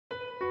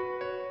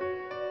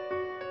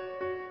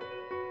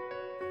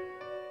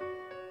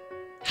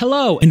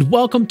Hello, and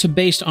welcome to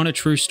Based on a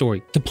True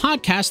Story, the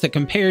podcast that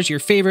compares your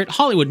favorite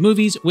Hollywood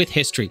movies with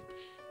history.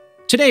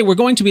 Today, we're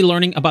going to be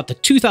learning about the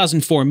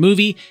 2004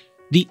 movie,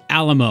 The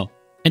Alamo.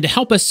 And to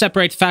help us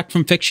separate fact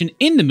from fiction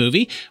in the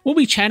movie, we'll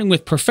be chatting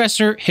with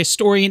professor,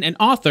 historian, and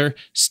author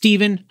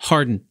Stephen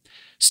Hardin.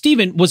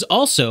 Stephen was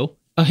also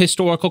a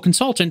historical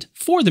consultant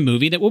for the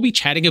movie that we'll be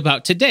chatting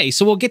about today,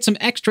 so we'll get some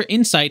extra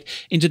insight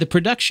into the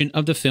production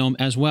of the film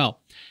as well.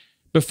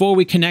 Before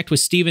we connect with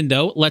Stephen,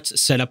 though,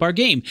 let's set up our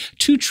game.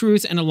 2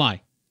 truths and a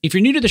lie. If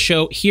you're new to the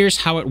show,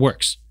 here's how it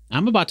works.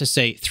 I'm about to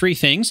say 3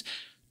 things.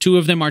 2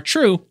 of them are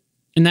true,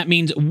 and that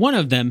means 1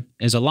 of them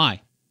is a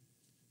lie.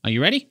 Are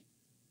you ready?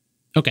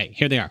 Okay,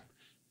 here they are.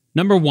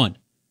 Number 1.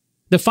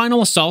 The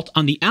final assault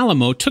on the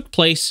Alamo took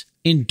place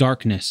in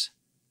darkness.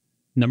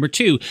 Number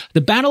 2. The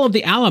Battle of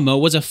the Alamo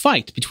was a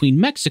fight between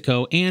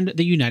Mexico and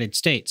the United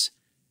States.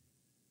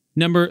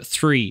 Number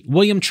 3.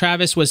 William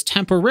Travis was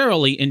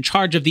temporarily in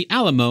charge of the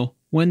Alamo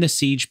when the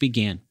siege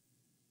began.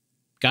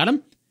 Got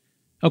him?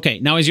 Okay,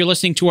 now as you're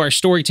listening to our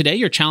story today,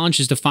 your challenge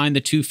is to find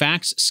the 2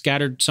 facts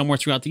scattered somewhere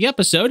throughout the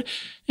episode,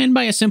 and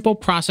by a simple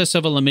process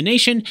of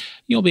elimination,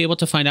 you'll be able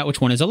to find out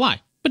which one is a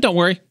lie. But don't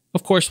worry,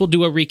 of course, we'll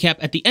do a recap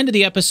at the end of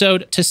the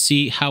episode to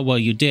see how well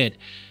you did.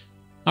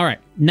 All right,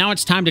 now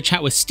it's time to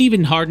chat with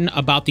Stephen Hardin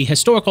about the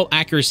historical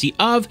accuracy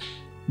of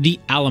the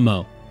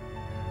Alamo.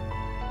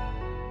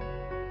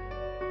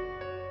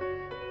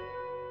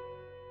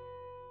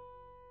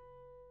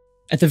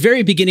 At the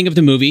very beginning of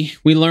the movie,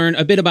 we learn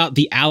a bit about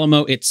the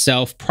Alamo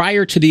itself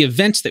prior to the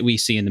events that we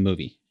see in the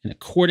movie. And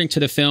according to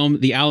the film,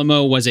 the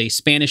Alamo was a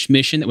Spanish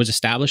mission that was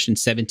established in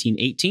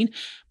 1718,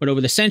 but over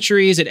the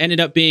centuries, it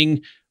ended up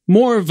being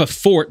more of a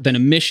fort than a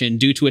mission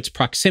due to its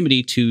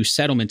proximity to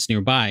settlements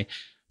nearby.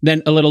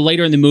 Then a little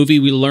later in the movie,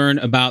 we learn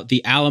about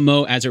the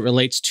Alamo as it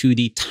relates to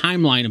the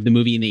timeline of the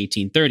movie in the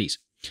 1830s.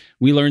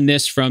 We learn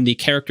this from the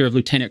character of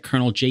Lieutenant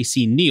Colonel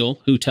J.C.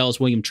 Neal, who tells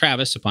William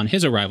Travis upon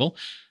his arrival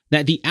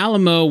that the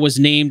Alamo was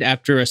named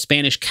after a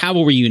Spanish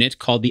cavalry unit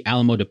called the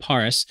Alamo de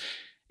Paris.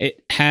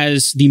 It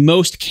has the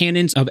most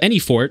cannons of any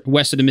fort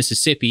west of the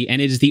Mississippi,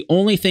 and it is the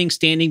only thing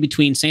standing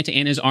between Santa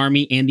Anna's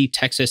army and the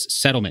Texas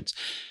settlements.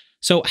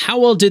 So how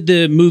well did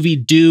the movie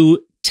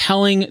do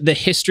telling the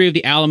history of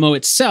the Alamo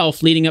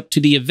itself leading up to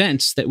the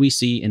events that we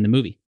see in the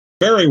movie?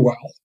 Very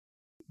well.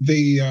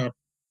 The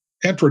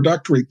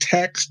introductory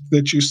text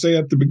that you see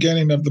at the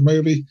beginning of the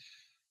movie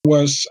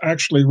was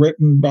actually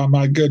written by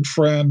my good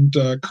friend,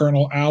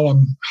 Colonel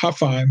Alan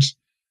Huffines,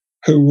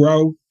 who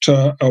wrote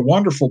a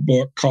wonderful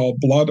book called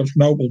Blood of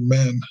Noble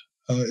Men.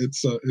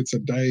 It's a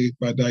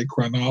day-by-day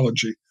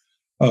chronology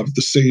of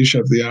the siege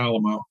of the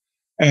Alamo.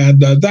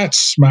 And that's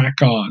smack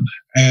on.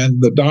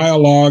 And the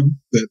dialogue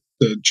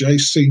that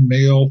J.C.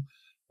 Neal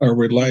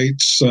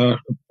relates,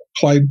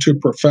 played to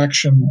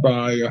perfection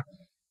by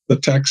the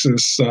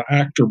Texas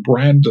actor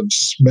Brandon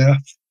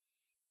Smith.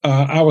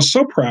 I was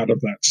so proud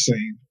of that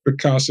scene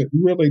because it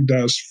really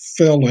does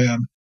fill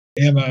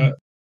in a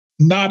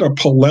not a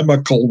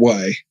polemical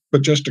way,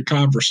 but just a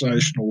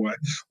conversational way.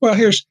 Well,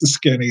 here's the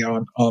skinny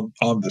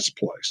on this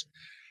place,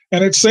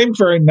 and it seemed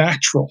very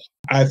natural.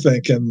 I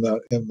think in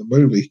the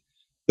movie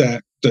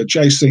that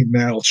J.C.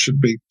 Neal should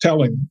be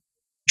telling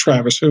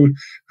Travis,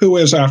 who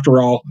is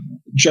after all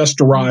just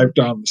arrived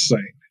on the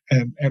scene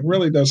and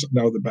really doesn't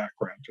know the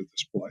background to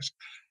this place.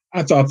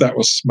 I thought that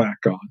was smack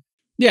on.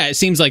 Yeah, it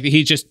seems like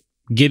he's just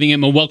giving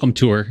him a welcome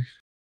tour.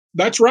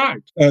 That's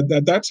right.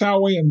 That's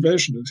how we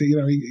envisioned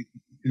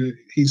it.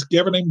 He's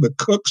giving him the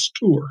cook's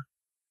tour,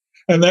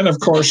 and then of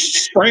course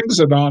springs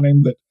it on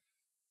him that,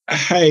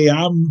 hey,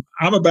 I'm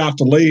about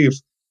to leave,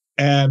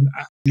 and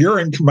you're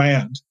in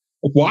command.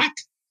 What?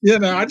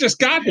 I just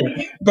got here.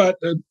 But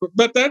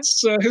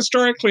that's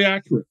historically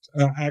accurate.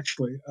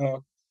 Actually,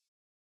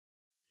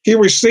 he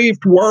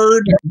received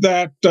word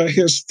that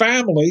his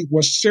family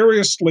was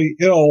seriously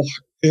ill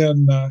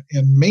in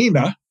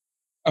Mina.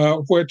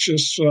 Which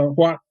is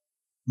what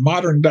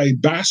modern-day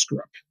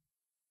Bastrop.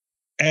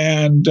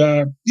 And,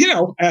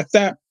 at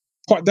that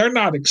point, they're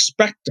not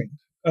expecting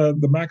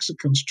the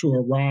Mexicans to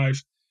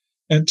arrive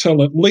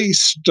until at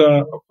least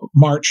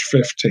March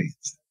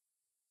 15th.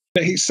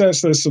 He says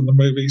this in the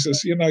movie. He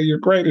says, your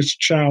greatest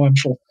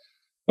challenge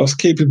was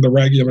keeping the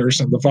regulars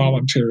and the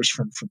volunteers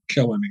from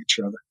killing each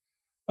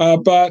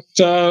other. But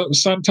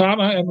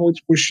Santana, and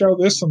we show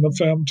this in the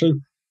film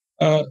too,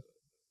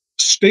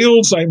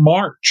 steals a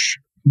march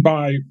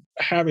by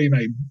having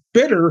a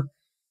bitter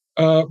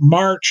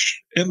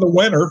march in the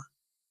winter.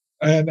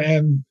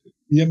 And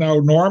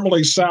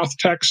normally South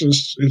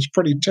Texas is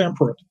pretty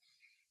temperate.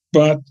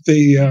 But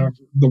the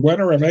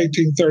winter of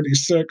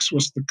 1836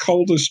 was the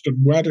coldest and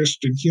wettest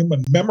in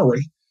human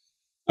memory.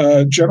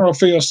 General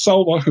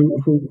Fiasola,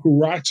 who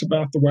writes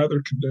about the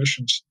weather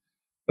conditions,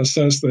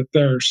 says that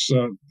there's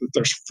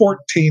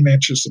 14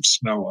 inches of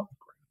snow on the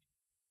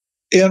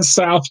ground in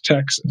South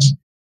Texas.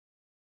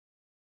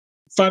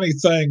 Funny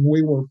thing,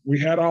 we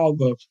had all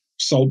the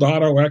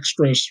soldado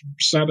extras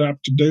set up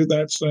to do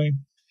that scene,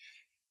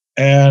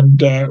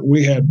 and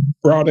we had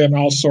brought in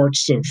all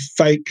sorts of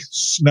fake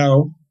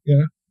snow,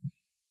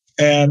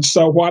 And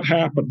so what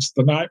happens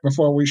the night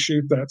before we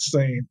shoot that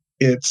scene?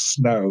 It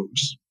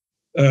snows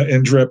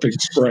in Dripping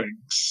Springs.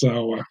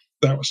 So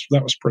that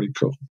was pretty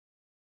cool.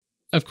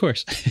 Of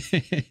course.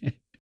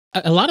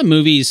 A lot of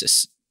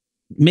movies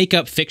make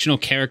up fictional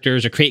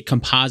characters or create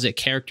composite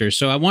characters.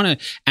 So I want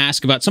to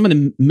ask about some of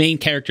the main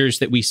characters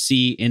that we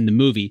see in the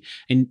movie.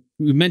 And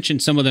we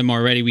mentioned some of them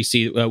already. We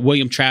see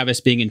William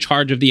Travis being in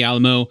charge of the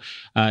Alamo,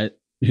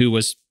 who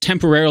was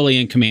temporarily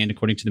in command,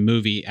 according to the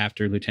movie,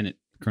 after Lieutenant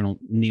Colonel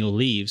Neal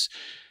leaves.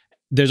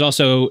 There's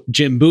also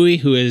Jim Bowie,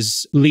 who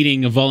is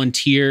leading a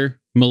volunteer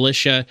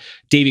militia.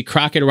 Davy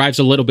Crockett arrives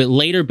a little bit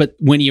later, but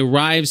when he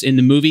arrives in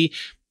the movie,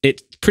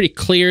 it's pretty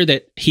clear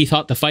that he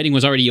thought the fighting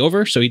was already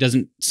over, so he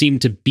doesn't seem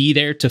to be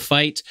there to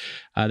fight.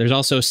 There's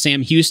also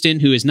Sam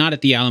Houston, who is not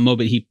at the Alamo,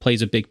 but he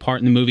plays a big part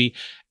in the movie.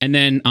 And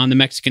then on the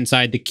Mexican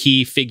side, the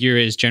key figure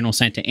is General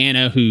Santa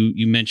Anna, who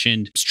you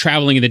mentioned is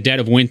traveling in the dead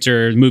of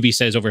winter. The movie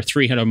says over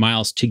 300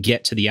 miles to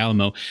get to the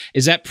Alamo.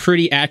 Is that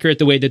pretty accurate,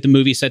 the way that the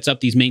movie sets up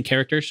these main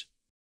characters?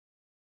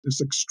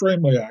 It's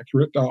extremely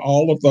accurate.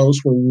 All of those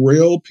were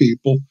real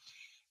people,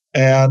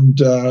 and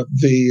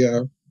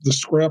the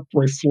script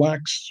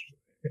reflects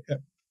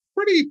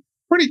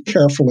pretty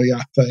carefully,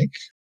 I think.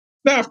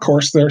 Now, of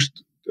course,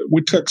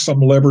 we took some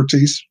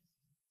liberties,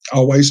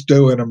 always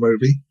do in a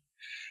movie.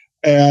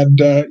 And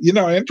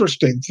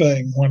interesting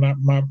thing, when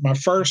my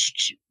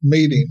first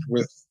meeting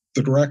with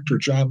the director,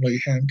 John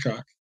Lee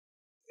Hancock,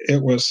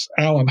 it was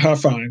Alan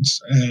Huffines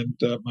and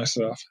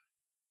myself.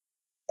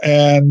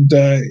 And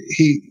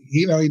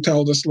he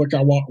told us, look,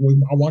 I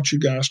want you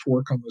guys to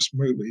work on this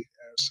movie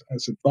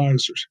as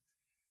advisors,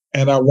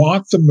 and I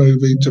want the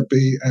movie to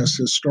be as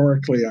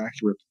historically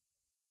accurate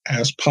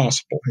as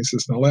possible. He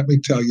says, now let me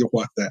tell you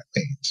what that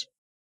means.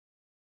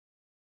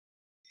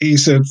 He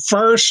said,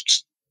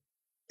 first,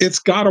 it's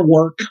got to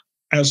work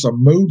as a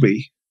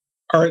movie,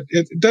 or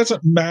it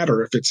doesn't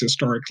matter if it's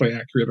historically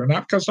accurate or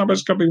not, because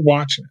nobody's going to be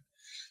watching it.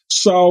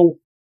 So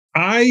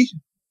I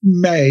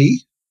may,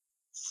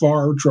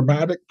 for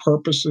dramatic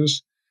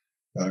purposes,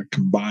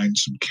 combine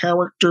some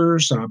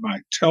characters. I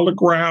might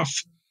telegraph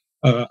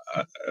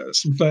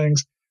some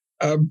things,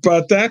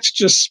 but that's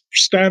just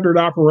standard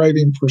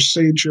operating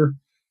procedure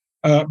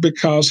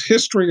because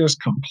history is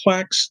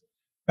complex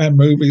and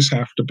movies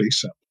have to be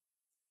simple.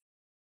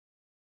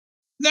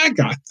 And I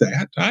got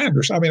that. I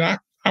understand. I mean,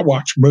 I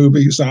watch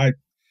movies.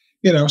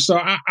 So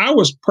I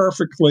was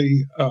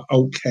perfectly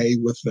okay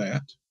with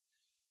that.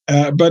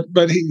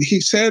 But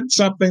he said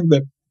something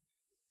that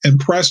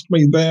impressed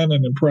me then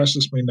and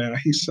impresses me now.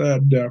 He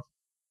said,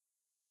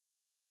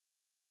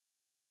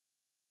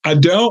 I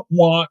don't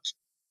want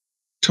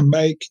to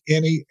make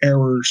any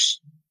errors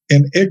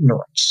in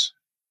ignorance.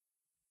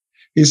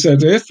 He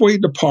said, if we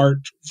depart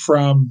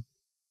from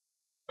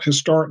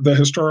the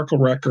historical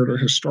record or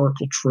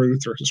historical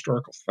truth or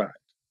historical fact,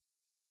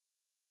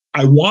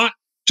 I want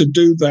to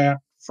do that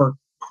for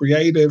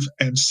creative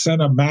and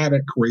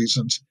cinematic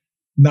reasons,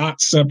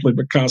 not simply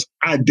because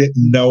I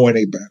didn't know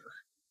any better.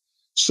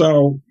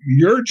 So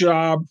your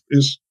job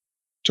is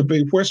to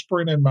be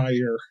whispering in my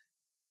ear,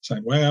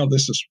 saying, well,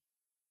 this is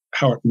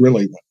how it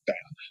really went down.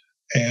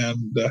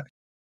 And,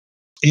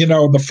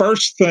 the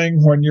first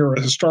thing when you're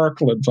a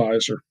historical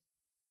advisor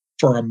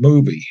for a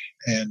movie,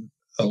 and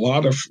a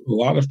lot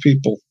of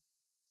people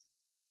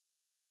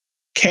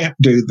can't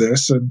do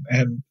this,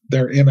 and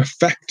they're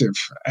ineffective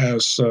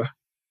as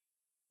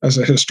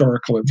a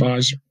historical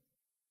advisor.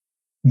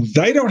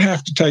 They don't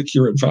have to take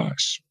your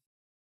advice.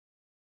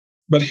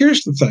 But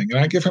here's the thing, and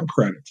I give him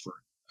credit for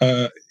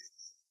it.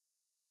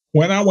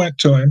 When I went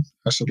to him,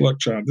 I said, look,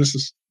 John, this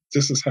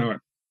is how it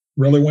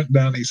really went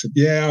down. He said,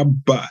 yeah,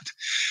 but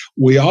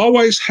we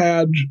always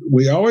had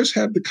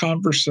the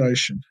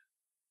conversation.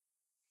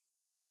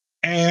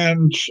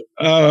 And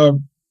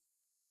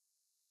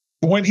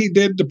when he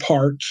did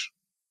depart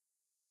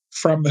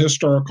from the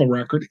historical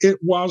record, it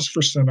was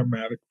for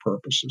cinematic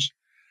purposes.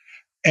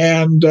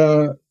 And,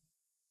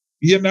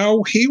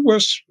 he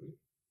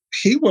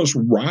was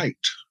right.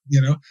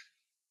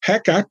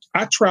 Heck, I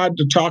tried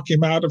to talk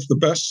him out of the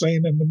best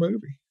scene in the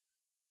movie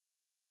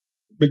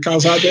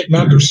because I didn't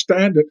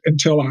understand it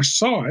until I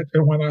saw it.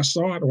 And when I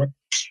saw it, I went,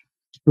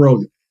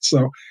 brilliant.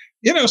 So,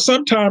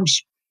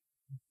 sometimes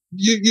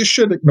you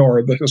should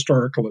ignore the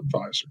historical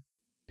advisor.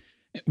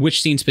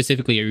 Which scene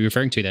specifically are you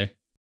referring to there?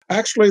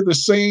 Actually, the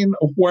scene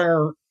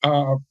where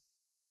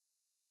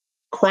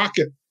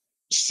Crockett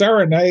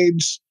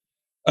serenades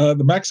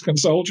the Mexican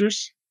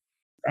soldiers.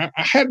 I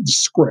had the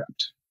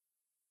script,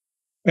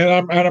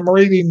 and I'm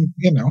reading,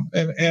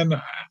 and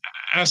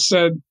I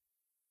said,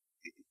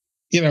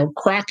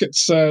 Crockett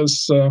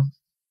says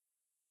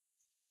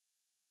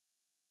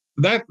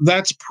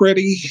that's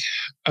pretty.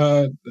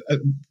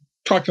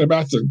 Talking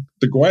about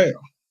the Guayo.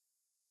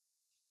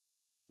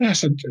 And I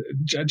said,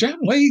 John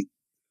Lee,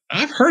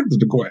 I've heard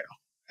the Guayo,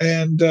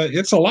 and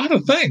it's a lot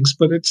of things,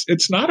 but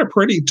it's not a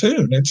pretty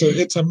tune.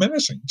 It's a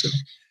menacing tune.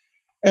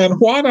 And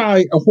what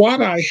I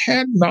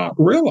had not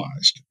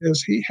realized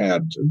is he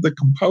had the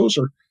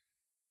composer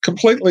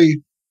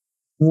completely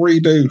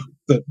redo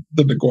the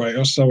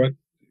Guayo, so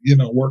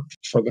worked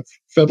for the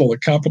fiddle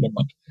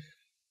accompaniment.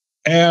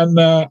 And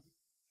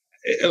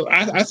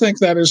I think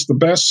that is the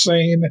best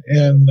scene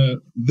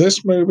in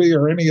this movie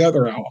or any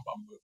other Alamo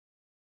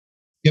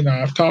movie.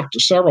 I've talked to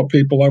several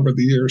people over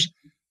the years.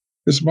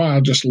 This why I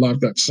just love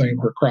that scene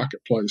where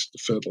Crockett plays the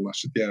fiddle. I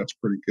said, yeah, it's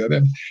pretty good.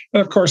 And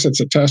of course, it's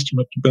a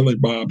testament to Billy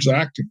Bob's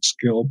acting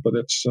skill, but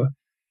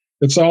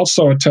it's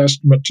also a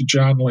testament to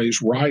John Lee's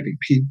writing.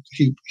 He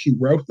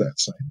wrote that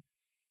scene.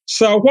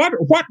 So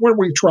what were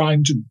we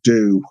trying to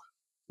do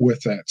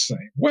with that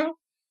scene? Well,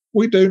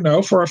 we do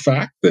know for a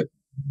fact that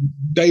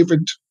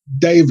David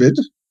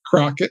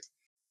Crockett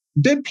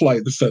did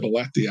play the fiddle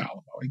at the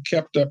Alamo. He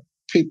kept up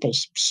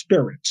people's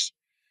spirits.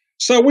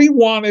 So we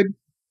wanted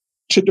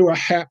to do a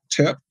hat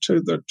tip to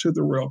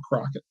the real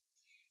Crockett,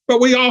 but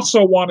we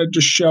also wanted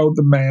to show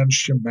the man's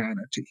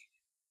humanity.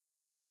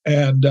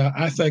 And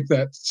I think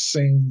that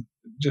scene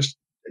just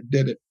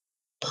did it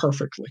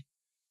perfectly.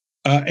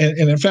 And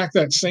in fact,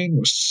 that scene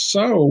was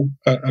so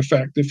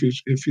effective.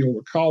 If you'll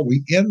recall,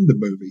 we end the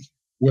movie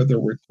with a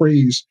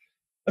reprise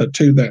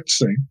to that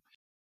scene.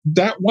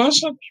 That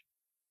wasn't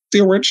the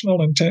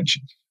original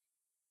intention.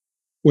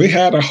 We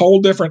had a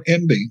whole different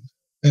ending,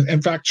 and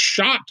in fact,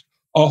 shot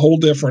a whole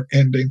different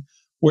ending,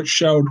 which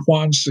showed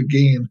Juan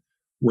Seguin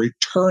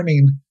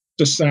returning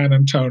to San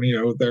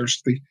Antonio.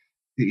 There's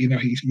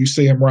you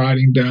see him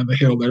riding down the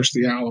hill. There's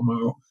the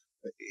Alamo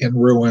in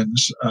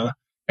ruins,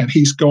 and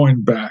he's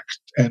going back.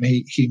 And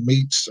he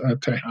meets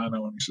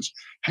Tejano, and he says,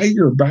 "Hey,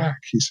 you're back."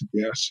 He said,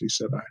 "Yes." He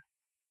said,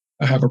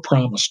 "I have a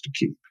promise to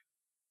keep,"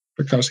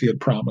 because he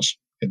had promised.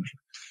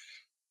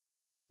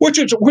 Which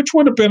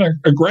would have been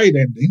a great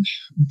ending,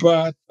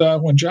 but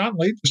when John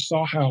Lee just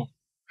saw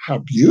how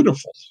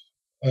beautiful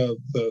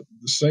the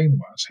scene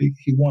was,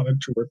 he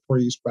wanted to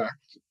reprise back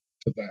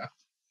to that.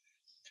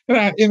 And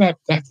I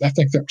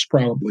think that was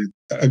probably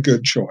a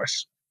good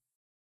choice.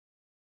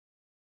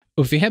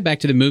 Well, if we head back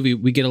to the movie,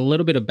 we get a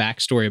little bit of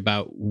backstory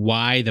about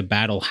why the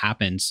battle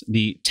happens.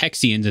 The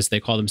Texians, as they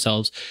call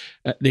themselves,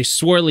 they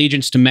swore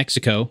allegiance to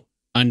Mexico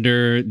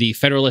under the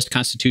Federalist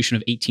Constitution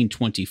of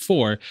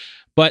 1824.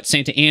 But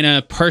Santa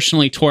Anna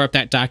personally tore up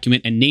that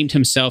document and named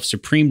himself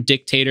supreme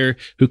dictator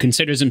who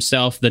considers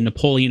himself the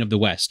Napoleon of the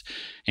West.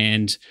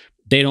 And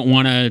they don't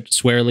want to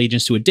swear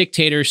allegiance to a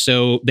dictator,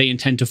 so they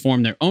intend to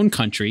form their own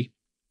country.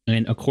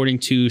 And according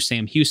to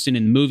Sam Houston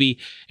in the movie,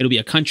 it'll be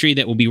a country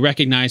that will be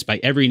recognized by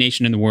every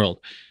nation in the world.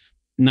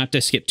 Not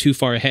to skip too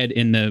far ahead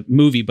in the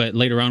movie, but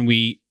later on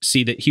we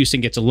see that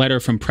Houston gets a letter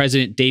from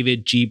President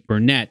David G.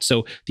 Burnett.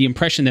 So the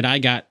impression that I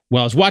got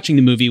while I was watching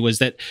the movie was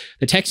that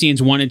the Texians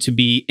wanted to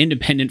be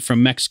independent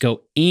from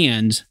Mexico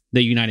and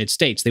the United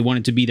States. They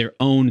wanted to be their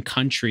own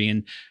country.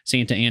 And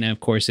Santa Anna,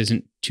 of course,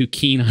 isn't too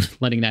keen on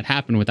letting that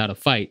happen without a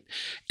fight.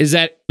 Is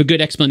that a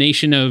good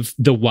explanation of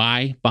the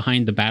why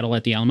behind the battle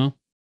at the Alamo?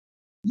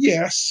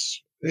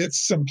 Yes,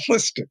 it's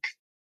simplistic.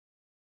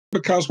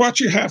 Because what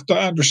you have to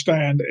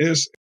understand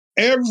is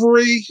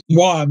every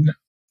one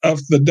of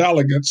the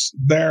delegates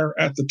there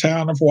at the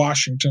town of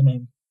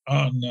Washington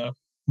on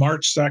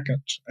March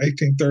 2nd,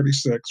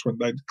 1836, when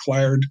they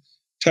declared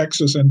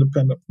Texas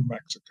independent from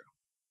Mexico,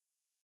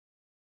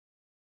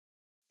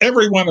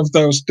 every one of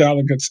those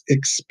delegates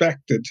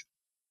expected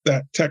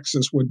that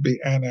Texas would be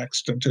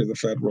annexed into the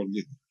federal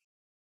union.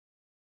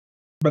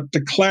 But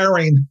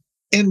declaring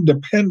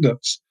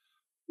independence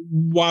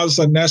was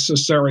a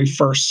necessary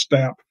first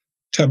step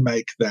to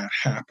make that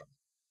happen.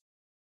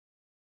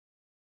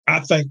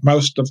 I think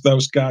most of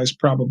those guys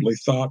probably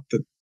thought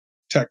that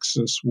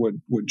Texas would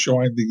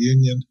join the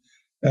Union,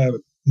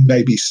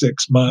 maybe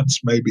 6 months,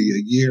 maybe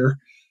a year,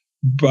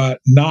 but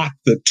not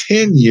the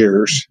 10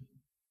 years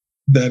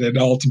that it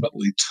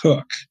ultimately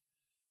took.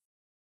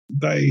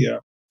 They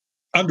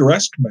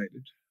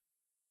underestimated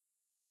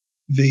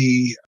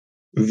the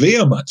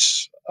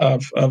vehemence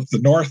of the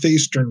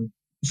Northeastern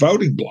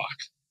voting bloc.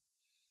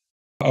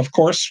 Of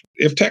course,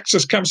 if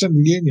Texas comes in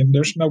the Union,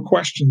 there's no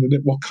question that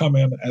it will come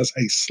in as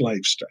a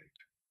slave state.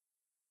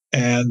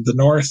 And the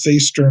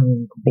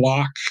Northeastern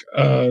bloc,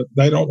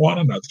 they don't want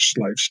another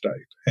slave state,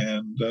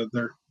 and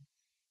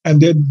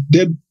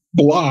did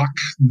block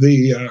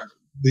the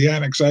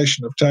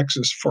annexation of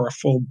Texas for a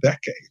full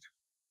decade.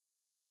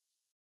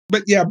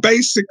 But yeah,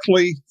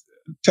 basically,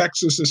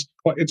 Texas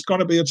it's going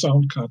to be its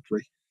own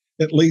country,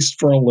 at least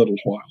for a little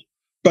while.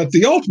 But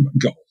the ultimate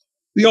goal,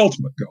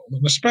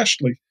 and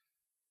especially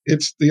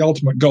it's the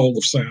ultimate goal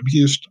of Sam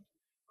Houston,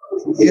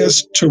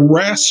 is to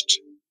wrest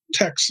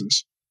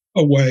Texas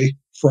away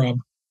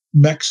from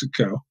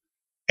Mexico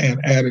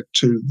and add it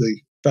to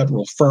the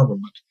federal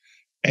firmament.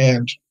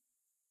 And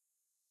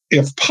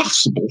if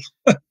possible,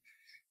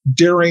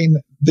 during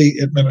the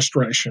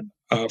administration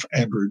of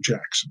Andrew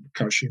Jackson,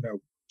 because,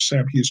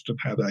 Sam Houston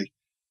had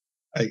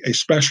a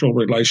special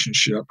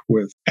relationship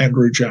with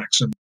Andrew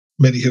Jackson.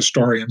 Many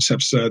historians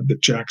have said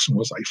that Jackson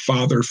was a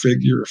father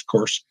figure. Of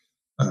course,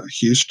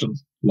 Houston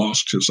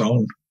lost his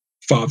own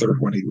father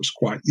when he was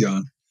quite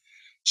young.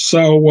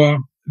 So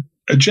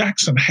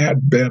Jackson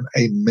had been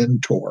a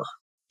mentor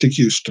to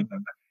Houston.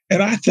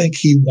 And I think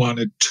he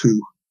wanted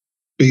to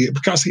be,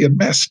 because he had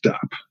messed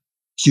up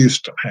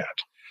Houston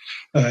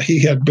had.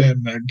 He had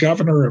been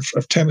governor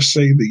of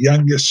Tennessee, the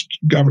youngest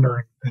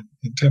governor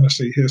in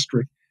Tennessee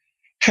history,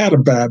 had a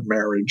bad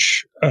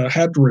marriage,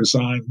 had to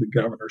resign the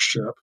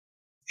governorship.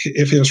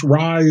 If his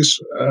rise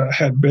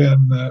had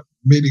been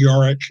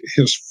meteoric,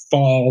 his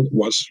fall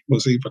was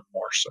even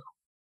more so.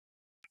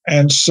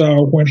 And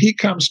so when he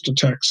comes to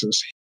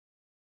Texas,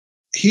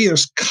 he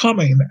is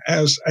coming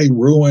as a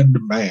ruined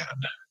man,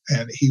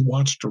 and he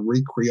wants to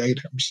recreate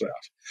himself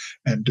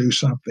and do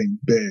something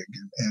big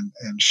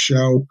and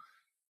show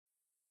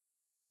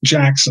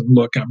Jackson,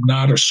 look, I'm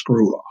not a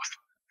screw off.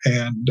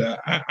 And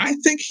I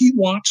think he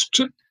wants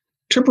to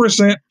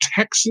present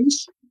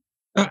Texas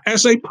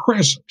as a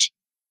present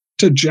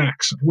to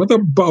Jackson with a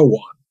bow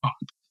on top.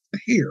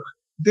 Here,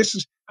 this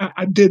is,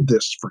 I did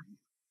this for you.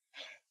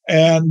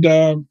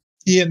 And,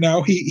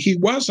 he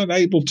wasn't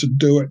able to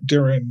do it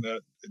during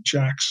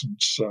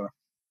Jackson's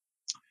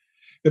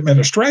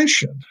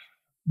administration.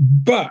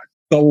 But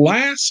the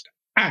last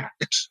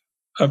act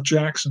of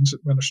Jackson's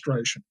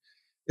administration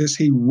is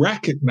he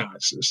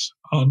recognizes,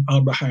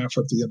 on behalf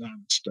of the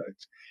United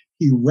States,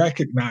 he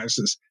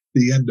recognizes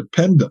the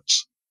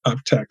independence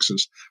of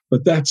Texas,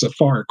 but that's a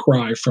far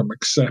cry from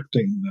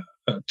accepting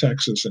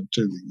Texas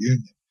into the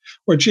Union,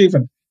 which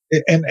even,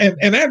 and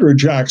Andrew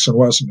Jackson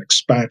was an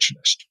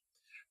expansionist,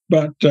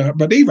 but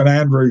even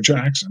Andrew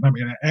Jackson,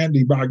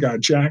 Andy by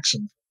God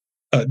Jackson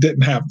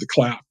didn't have the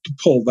clout to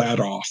pull that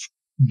off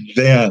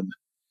then.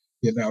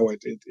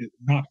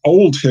 Not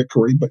old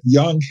Hickory, but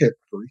young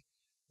Hickory,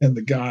 and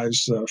the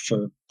guys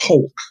for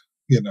Polk,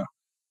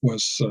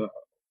 was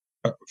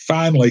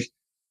finally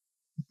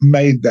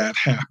made that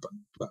happen.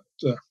 But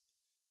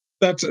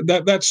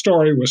that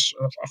story was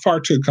far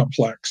too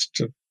complex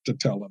to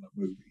tell in a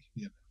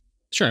movie.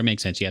 Sure, it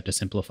makes sense. You have to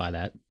simplify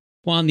that.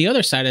 Well, on the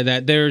other side of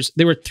that, there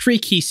were three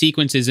key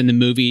sequences in the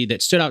movie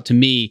that stood out to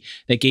me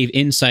that gave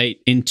insight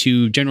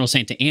into General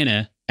Santa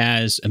Anna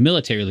as a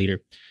military leader.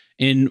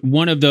 In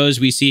one of those,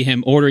 we see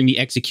him ordering the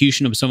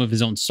execution of some of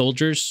his own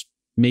soldiers.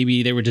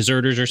 Maybe they were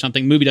deserters or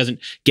something. The movie doesn't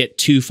get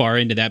too far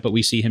into that, but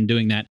we see him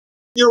doing that.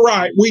 You're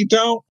right. We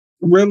don't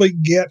really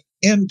get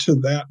into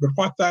that, but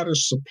what that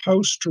is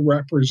supposed to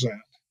represent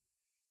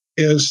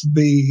is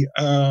the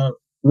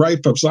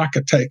rape of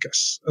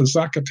Zacatecas.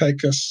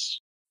 Zacatecas,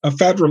 a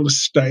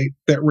federalist state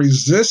that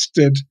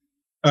resisted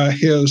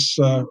his,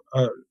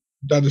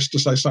 that is to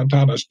say,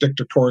 Santana's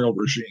dictatorial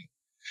regime.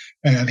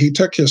 And he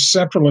took his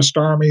centralist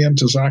army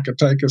into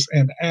Zacatecas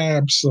and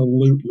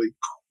absolutely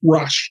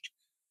crushed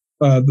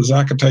the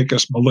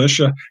Zacatecas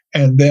militia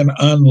and then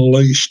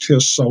unleashed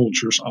his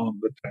soldiers on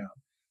the town.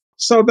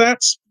 So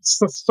that's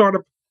sort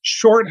of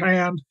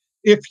shorthand.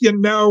 If you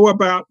know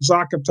about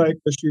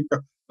Zacatecas, you go,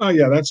 oh,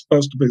 yeah, that's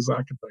supposed to be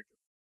Zacatecas.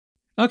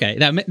 Okay,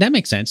 that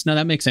makes sense. No,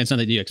 that makes sense now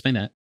that you explain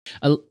that.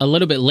 A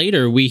little bit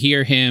later, we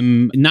hear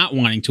him not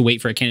wanting to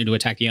wait for a cannon to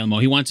attack the Alamo.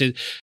 He wants his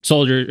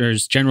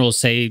soldiers, generals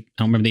say, I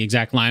don't remember the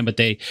exact line, but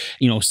they,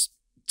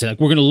 say, like,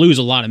 we're going to lose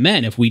a lot of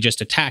men if we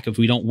just attack, if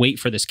we don't wait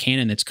for this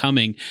cannon that's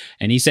coming.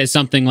 And he says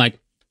something like,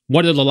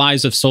 what are the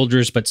lives of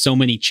soldiers but so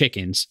many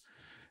chickens?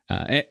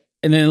 And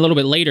then a little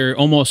bit later,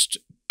 almost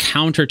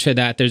counter to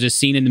that, there's a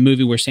scene in the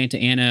movie where Santa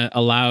Anna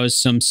allows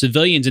some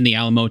civilians in the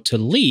Alamo to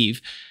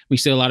leave. We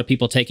see a lot of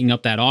people taking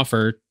up that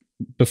offer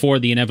before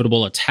the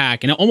inevitable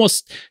attack. And it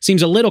almost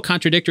seems a little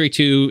contradictory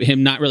to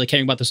him not really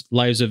caring about the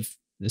lives of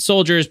the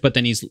soldiers, but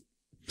then he's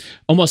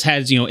almost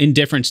has,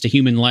 indifference to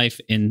human life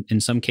in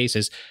some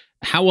cases.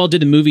 How well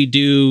did the movie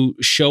do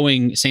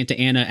showing Santa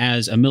Anna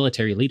as a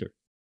military leader?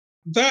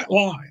 That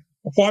line,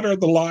 what are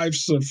the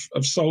lives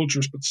of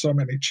soldiers but so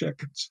many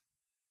chickens?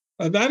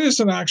 That is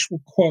an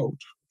actual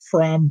quote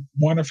from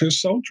one of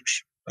his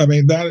soldiers.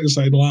 That is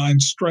a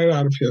line straight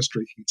out of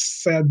history. He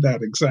said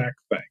that exact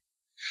thing.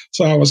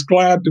 So I was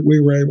glad that we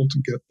were able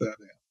to get that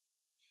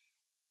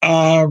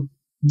in.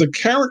 The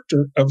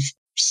character of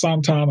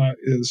Santana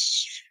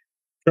is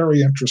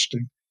very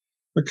interesting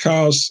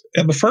because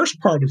in the first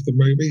part of the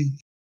movie,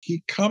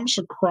 he comes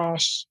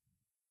across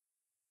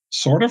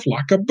sort of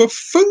like a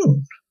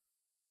buffoon.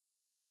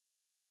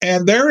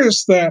 And there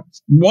is that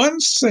one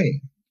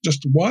scene,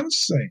 just one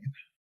scene,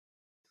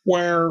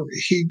 where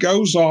he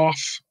goes off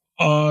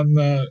on,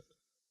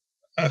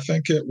 I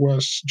think it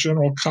was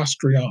General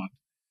Castrillon.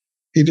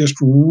 He just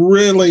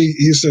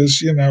he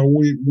says,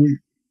 we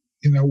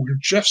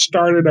just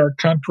started our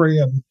country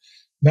and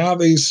now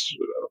these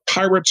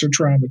pirates are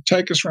trying to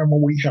take us from where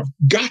we have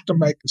got to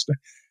make this.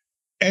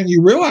 And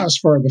you realize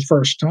for the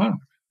first time,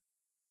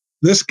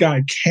 this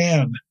guy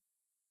can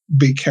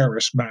be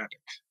charismatic.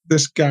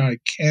 This guy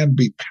can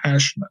be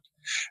passionate.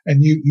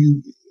 And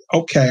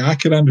okay, I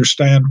could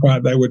understand why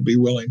they would be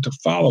willing to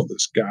follow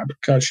this guy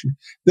because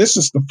this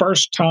is the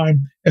first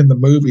time in the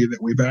movie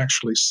that we've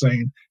actually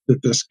seen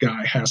that this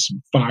guy has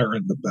some fire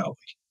in the belly.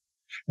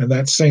 And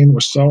that scene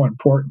was so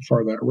important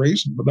for that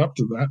reason. But up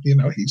to that,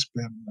 he's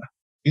been,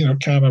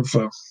 kind of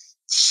a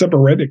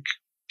sybaritic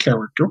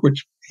character,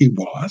 which he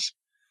was.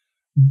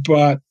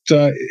 But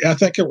I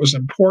think it was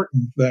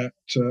important that,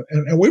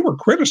 and we were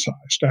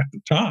criticized at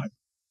the time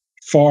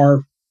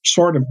for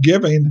sort of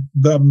giving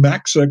the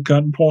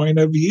Mexican point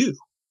of view.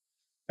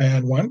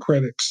 And one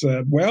critic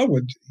said, well,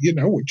 would you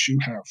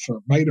have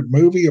made a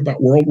movie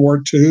about World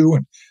War II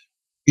and,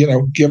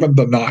 given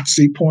the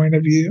Nazi point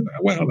of view?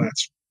 Well,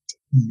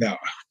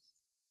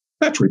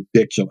 that's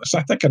ridiculous.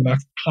 I think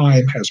enough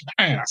time has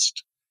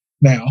passed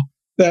now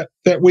that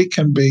we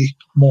can be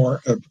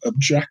more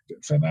objective.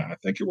 And I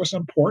think it was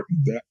important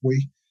that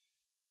we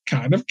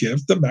kind of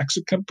give the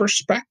Mexican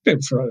perspective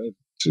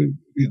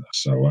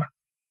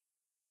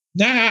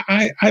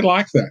I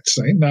like that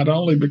scene, not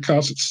only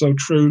because it's so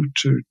true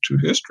to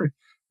history,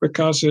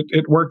 because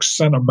it works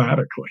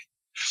cinematically.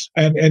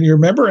 And you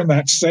remember in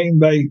that scene,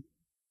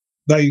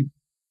 they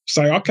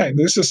say, okay,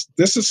 this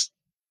is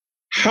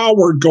how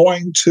we're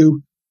going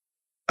to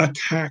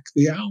attack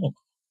the Alamo.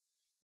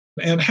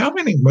 And how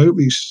many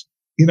movies,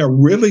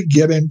 really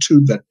get into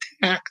the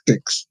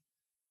tactics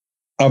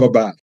of a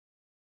battle,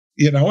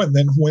 and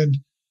then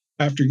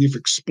after you've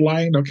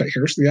explained, okay,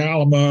 here's the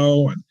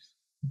Alamo, and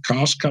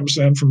Cost comes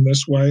in from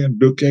this way, and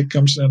Duque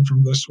comes in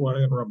from this way,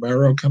 and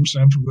Romero comes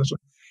in from this way.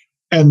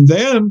 And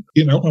then,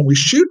 when we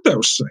shoot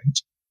those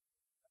scenes,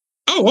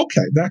 oh,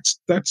 okay,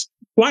 that's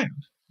planned.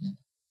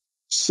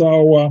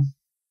 So,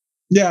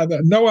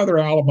 no other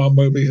Alamo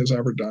movie has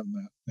ever done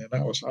that. And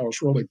I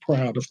was really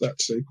proud of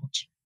that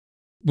sequence.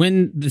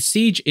 When the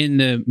siege in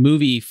the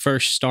movie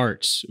first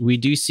starts, we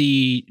do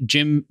see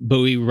Jim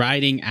Bowie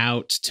riding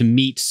out to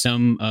meet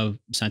some of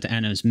Santa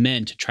Anna's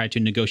men to try to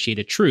negotiate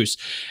a truce.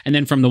 And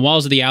then from the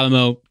walls of the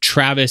Alamo,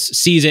 Travis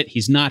sees it.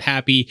 He's not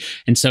happy.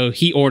 And so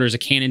he orders a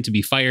cannon to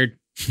be fired.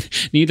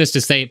 Needless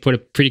to say, it put a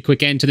pretty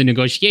quick end to the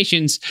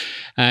negotiations.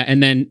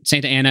 And then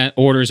Santa Anna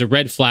orders a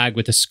red flag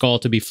with a skull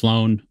to be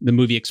flown. The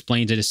movie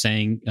explains it as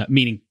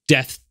meaning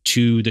death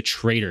to the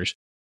traitors.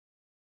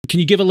 Can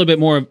you give a little bit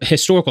more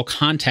historical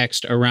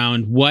context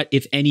around what,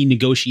 if any,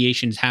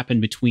 negotiations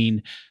happened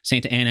between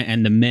Santa Anna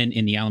and the men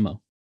in the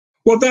Alamo?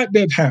 Well, that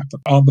did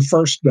happen on the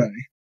first day.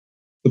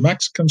 The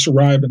Mexicans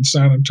arrived in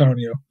San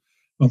Antonio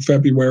on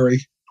February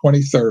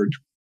 23rd,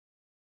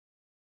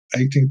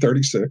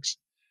 1836.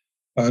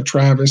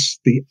 Travis,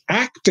 the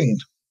acting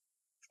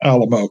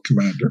Alamo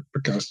commander,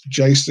 because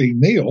J.C.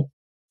 Neal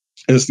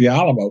is the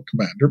Alamo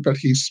commander, but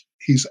he's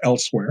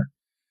elsewhere.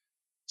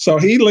 So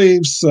he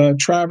leaves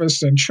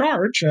Travis in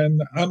charge,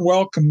 and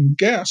unwelcome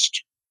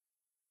guests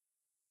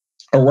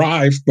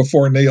arrive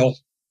before Neal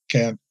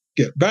can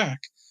get back.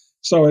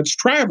 So it's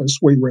Travis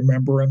we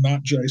remember and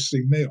not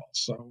J.C. Neal.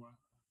 So,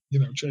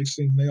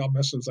 J.C. Neal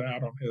misses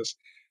out on his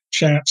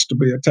chance to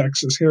be a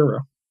Texas hero,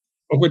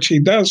 which he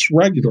does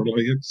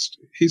regularly.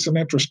 He's an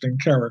interesting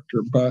character.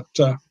 But,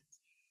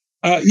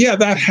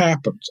 that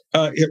happened.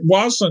 It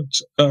wasn't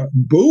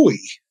Bowie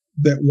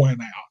that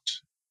went out,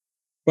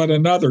 but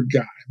another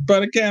guy.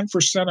 But again,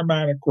 for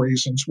cinematic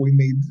reasons, we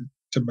need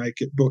to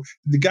make it Bowie.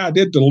 The guy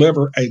did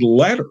deliver a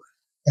letter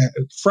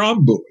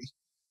from Bowie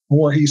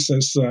where he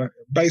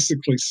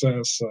basically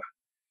says,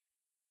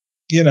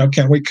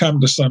 can we come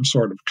to some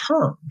sort of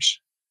terms?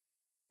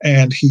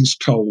 And he's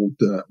told,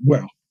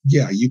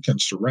 you can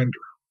surrender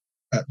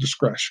at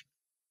discretion,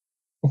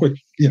 which,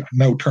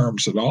 no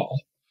terms at all.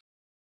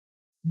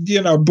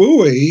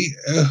 Bowie,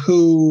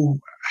 who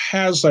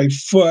has a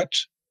foot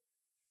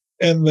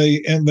in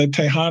the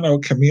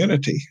Tejano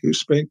community, who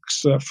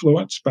speaks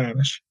fluent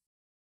Spanish,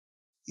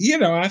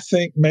 I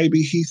think maybe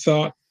he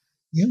thought,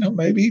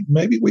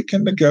 maybe we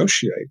can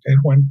negotiate. And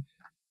when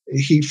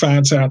he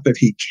finds out that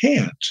he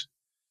can't,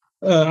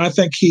 I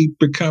think he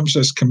becomes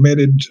as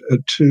committed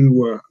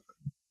to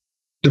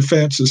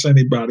defense as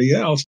anybody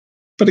else.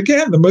 But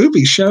again, the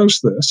movie shows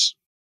this.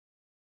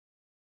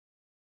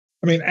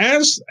 I mean,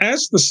 as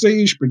the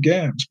siege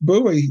begins,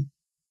 Bowie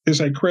is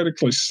a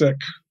critically sick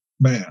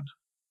man.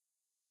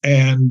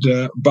 And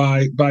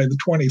by the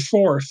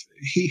 24th,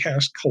 he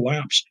has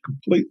collapsed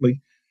completely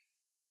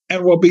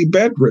and will be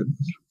bedridden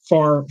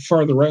for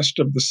the rest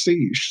of the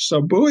siege.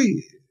 So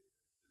Bowie,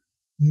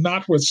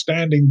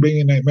 notwithstanding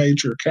being a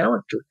major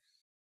character,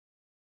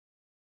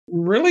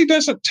 really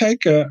doesn't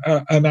take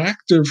an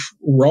active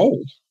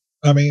role.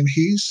 I mean,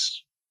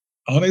 he's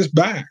on his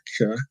back.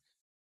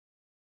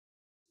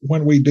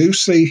 When we do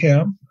see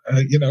him,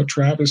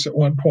 Travis at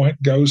one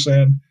point goes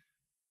in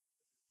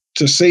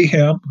to see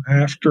him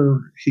after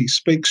he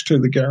speaks to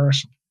the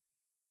garrison.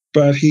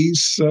 But he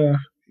says,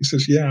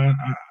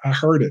 I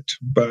heard it,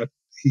 but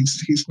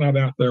he's not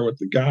out there with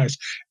the guys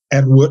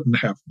and wouldn't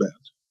have been.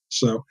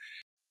 So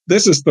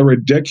this is the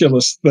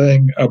ridiculous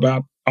thing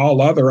about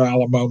all other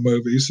Alamo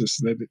movies, is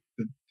that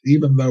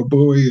even though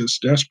Bowie is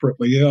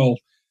desperately ill,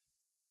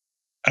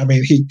 I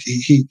mean,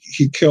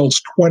 he kills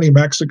 20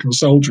 Mexican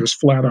soldiers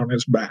flat on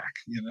his back,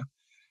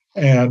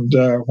 And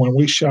when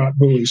we shot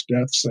Bowie's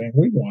death scene,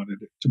 we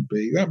wanted it to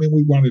be,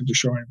 we wanted to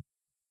show him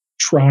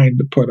trying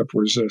to put up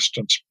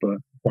resistance, but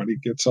when he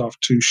gets off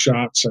 2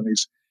 shots and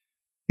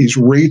he's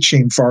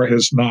reaching for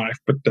his knife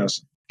but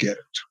doesn't get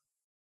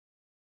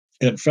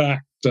it. In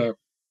fact,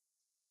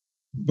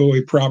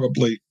 Bowie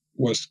probably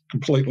was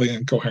completely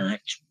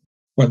incoherent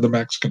when the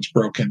Mexicans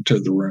broke into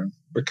the room,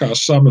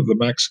 because some of the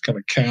Mexican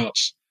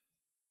accounts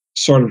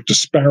sort of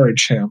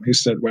disparage him. He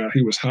said, well,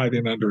 he was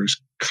hiding under his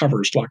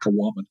covers like a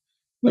woman.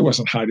 He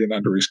wasn't hiding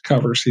under his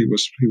covers. He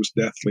was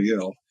deathly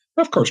ill.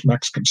 Of course,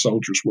 Mexican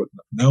soldiers wouldn't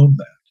have known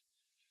that.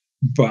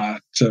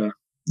 But,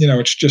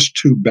 it's just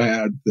too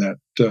bad that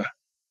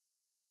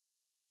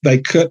they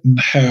couldn't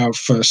have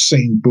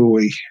seen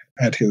Bowie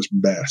at his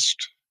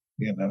best.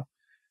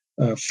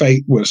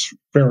 Fate was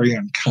very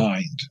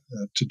unkind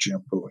to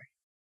Jim Bowie.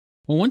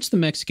 Well, once the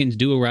Mexicans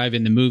do arrive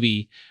in the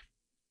movie,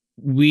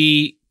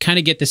 we kind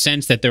of get the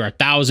sense that there are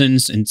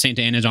thousands in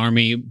Santa Anna's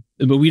army,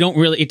 but we don't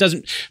really,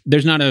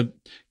 there's not a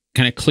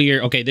kind of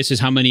clear, okay, this is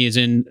how many is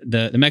in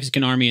the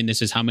Mexican army and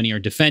this is how many are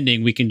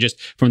defending. We can just,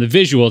 from the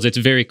visuals, it's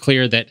very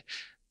clear that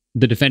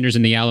the defenders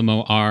in the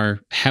Alamo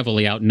are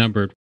heavily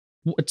outnumbered.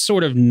 What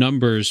sort of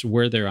numbers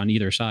were there on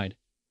either side?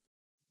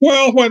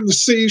 Well, when the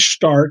siege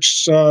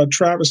starts,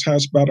 Travis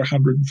has about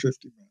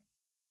 150 men.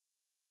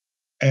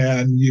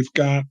 And you've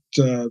got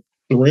the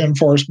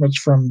reinforcements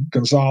from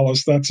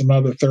Gonzales, that's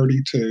another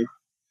 32.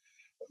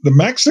 The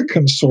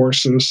Mexican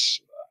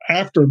sources,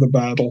 after the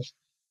battle,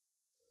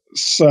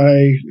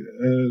 say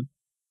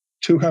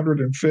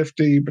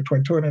 250,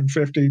 between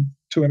 250,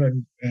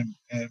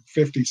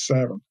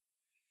 257.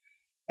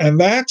 And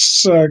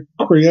that's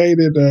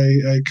created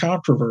a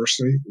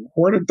controversy.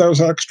 Where did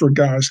those extra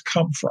guys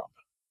come from?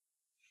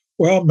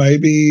 Well,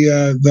 maybe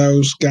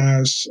those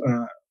guys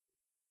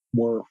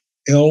were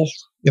ill.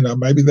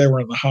 Maybe they were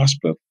in the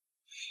hospital.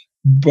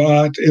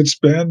 But it's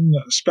been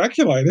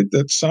speculated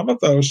that some of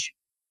those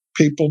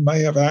people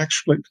may have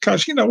actually,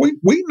 because,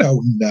 we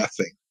know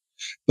nothing.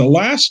 The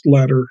last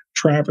letter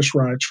Travis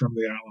writes from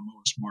the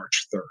Alamo is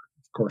March 3rd.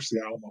 Of course, the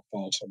Alamo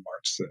falls on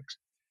March 6th.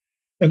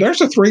 And there's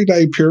a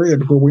 3-day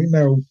period where we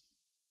know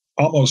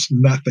almost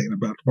nothing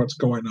about what's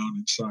going on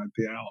inside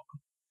the Alamo.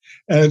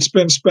 And it's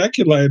been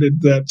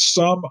speculated that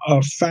some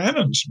of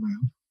Fannon's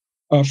men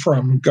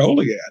from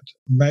Goliad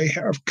may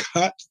have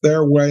cut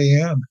their way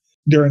in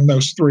during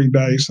those 3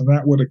 days, and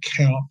that would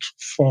account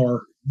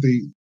for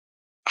the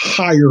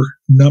higher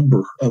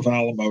number of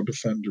Alamo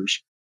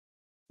defenders.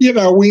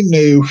 We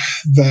knew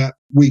that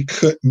we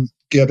couldn't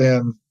get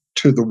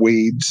into the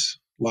weeds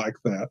like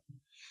that.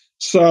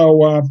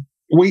 So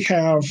we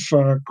have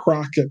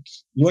Crockett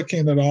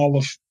looking at all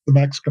of the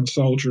Mexican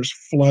soldiers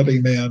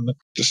flooding in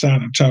to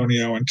San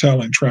Antonio and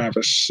telling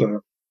Travis,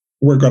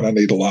 we're going to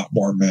need a lot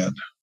more men.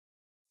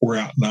 We're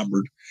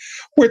outnumbered,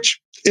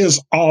 which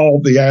is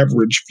all the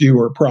average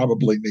viewer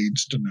probably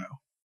needs to know.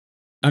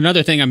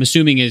 Another thing I'm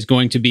assuming is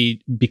going to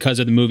be, because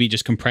of the movie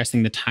just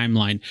compressing the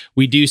timeline,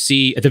 we do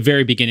see at the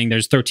very beginning,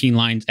 there's 13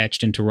 lines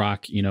etched into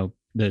rock,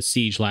 the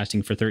siege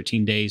lasting for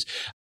 13 days.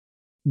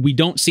 We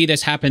don't see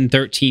this happen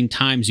 13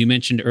 times. You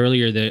mentioned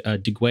earlier the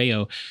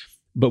Degüello,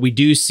 but we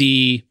do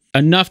see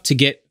enough to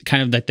get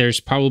kind of that there's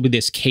probably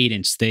this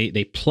cadence.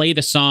 They play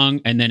the song,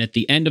 and then at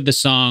the end of the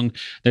song,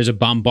 there's a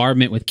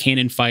bombardment with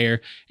cannon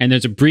fire, and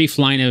there's a brief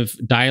line of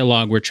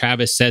dialogue where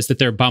Travis says that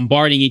they're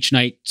bombarding each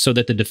night so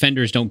that the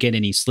defenders don't get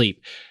any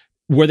sleep.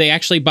 Were they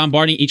actually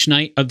bombarding each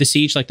night of the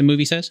siege like the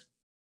movie says?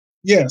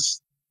 Yes,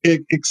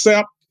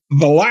 except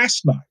the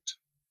last night.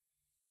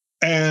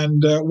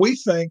 And we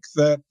think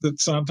that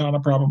Santana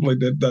probably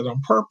did that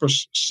on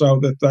purpose so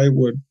that they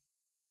would,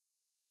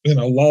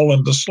 lull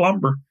into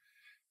slumber.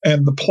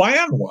 And the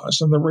plan was,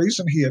 and the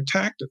reason he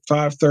attacked at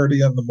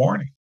 5:30 in the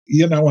morning,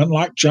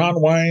 unlike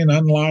John Wayne,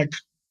 unlike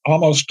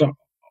almost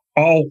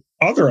all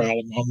other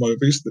Alamo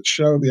movies that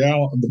show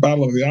the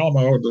Battle of the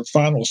Alamo or the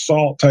final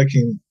assault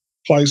taking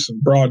place in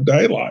broad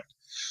daylight,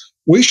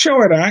 we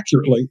show it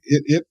accurately.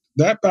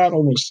 That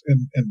battle was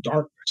in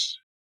darkness.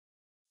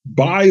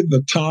 By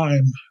the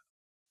time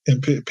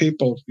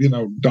people,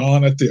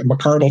 dawn at the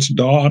McCardle's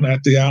dawn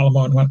at the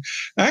Alamo, and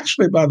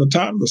actually by the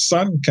time the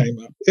sun came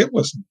up, it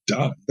was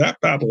done. That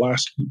battle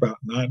lasted about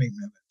 90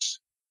 minutes.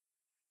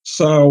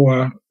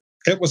 So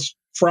it was,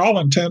 for all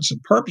intents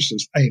and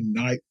purposes, a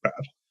night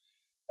battle.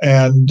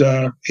 And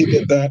he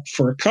did that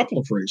for a couple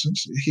of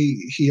reasons.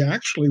 He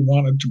actually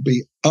wanted to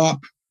be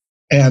up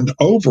and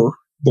over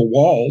the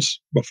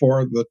walls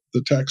before the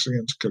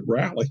Texians could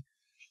rally,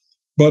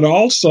 but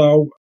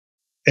also.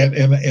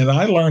 And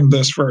I learned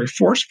this very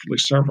forcefully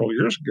several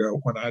years ago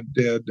when I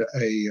did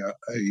a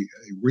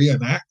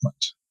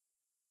reenactment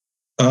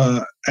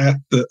at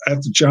the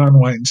John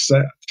Wayne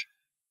set.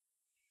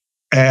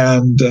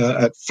 And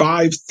at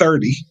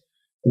 5:30,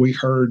 we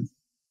heard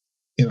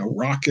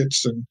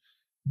rockets, and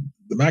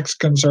the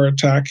Mexicans are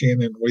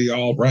attacking, and we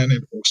all ran.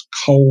 It was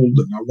cold,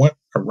 and I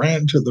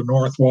ran to the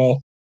north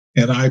wall,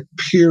 and I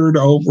peered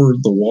over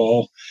the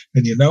wall,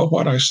 and you know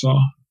what I saw?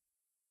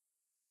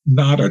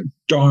 Not a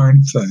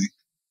darn thing.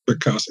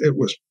 Because it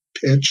was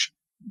pitch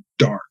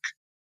dark.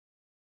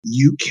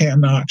 You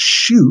cannot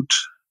shoot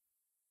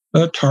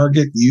a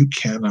target you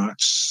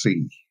cannot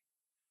see.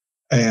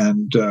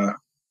 And, I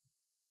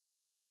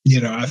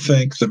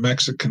think the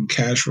Mexican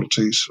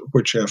casualties,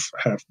 which have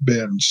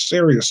been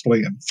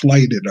seriously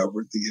inflated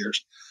over the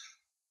years,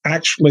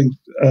 actually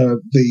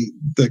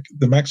the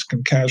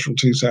Mexican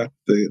casualties at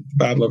the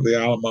Battle of the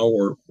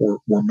Alamo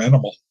were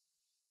minimal.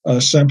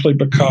 simply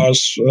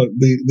because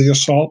the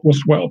assault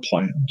was well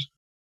planned.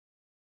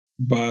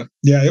 But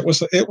yeah, it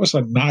was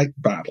a night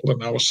battle,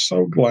 and I was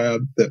so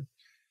glad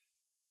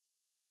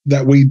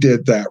that we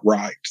did that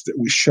right, that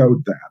we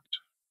showed that.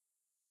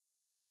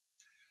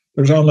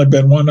 There's only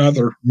been one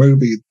other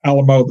movie,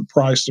 Alamo: The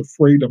Price of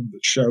Freedom,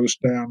 that shows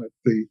down at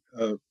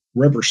the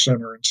River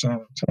Center in San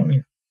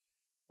Antonio.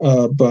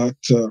 But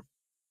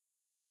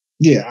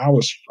yeah, I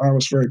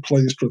was very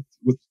pleased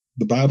with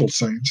the battle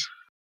scenes.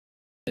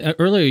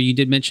 Earlier, you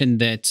did mention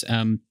that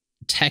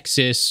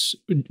Texas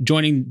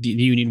joining the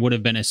Union would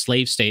have been a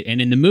slave state.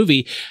 And in the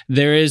movie,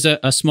 there is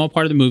a small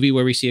part of the movie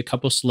where we see a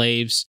couple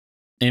slaves.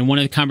 And one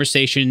of the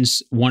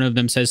conversations, one of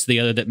them says to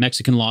the other that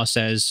Mexican law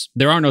says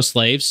there are no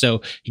slaves.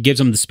 So he gives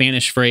them the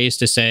Spanish phrase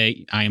to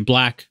say, I am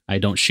black, I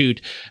don't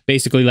shoot,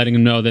 basically letting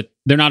them know that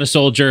they're not a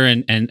soldier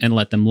and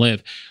let them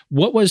live.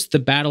 What was the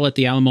battle at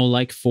the Alamo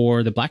like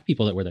for the black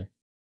people that were there?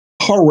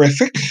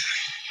 Horrific.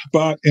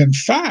 But in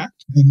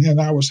fact,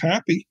 and I was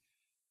happy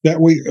that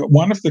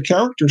one of the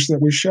characters that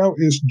we show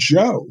is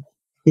Joe,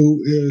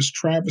 who is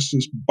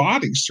Travis's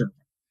body servant.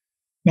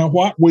 Now,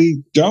 what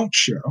we don't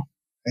show,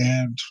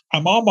 and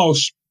I'm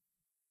almost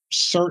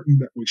certain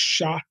that we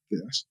shot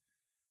this,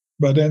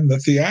 but in the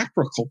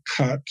theatrical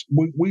cut,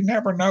 we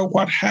never know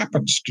what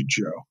happens to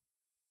Joe.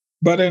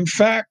 But in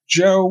fact,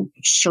 Joe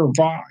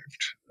survived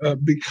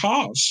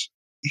because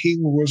he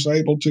was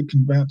able to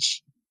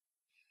convince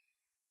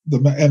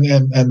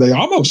and they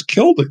almost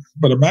killed him,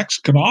 but a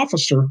Mexican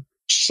officer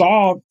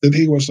saw that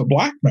he was a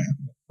black man,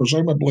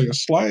 presumably a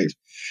slave,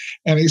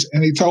 and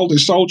he told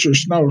his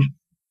soldiers, "No,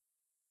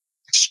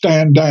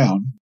 stand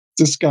down.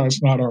 This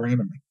guy's not our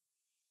enemy."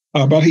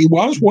 But he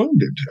was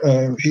wounded.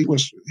 He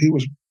was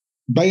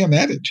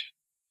bayoneted,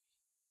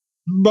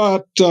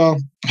 but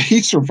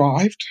he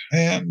survived.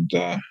 And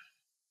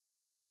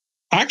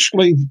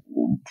actually,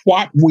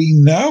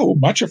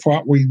 much of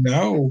what we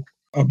know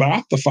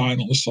about the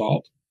final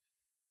assault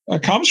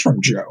comes from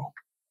Joe.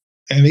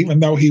 And even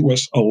though he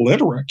was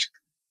illiterate,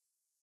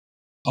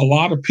 a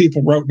lot of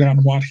people wrote down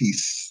what he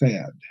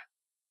said.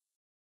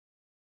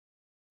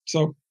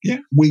 So yeah,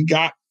 we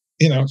got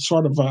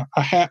sort of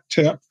a hat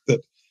tip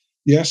that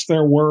yes,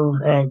 there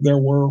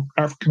were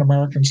African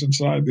Americans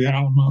inside the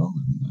Alamo,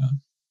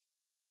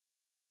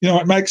 and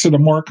it makes it a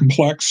more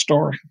complex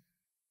story.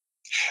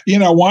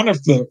 One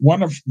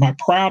of my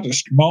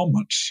proudest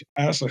moments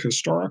as a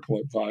historical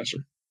advisor,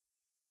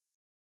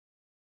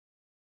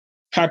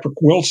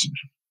 Patrick Wilson,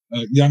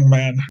 a young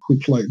man who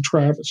played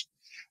Travis.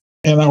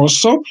 And I was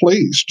so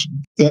pleased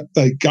that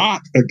they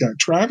got a guy.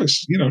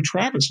 Travis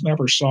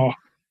never saw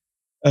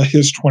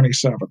his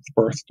 27th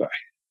birthday.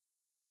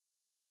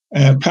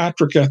 And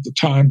Patrick at the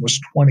time was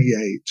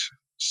 28.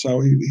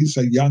 So he's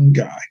a young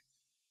guy.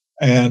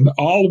 And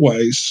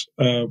always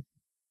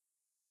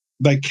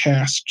they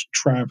cast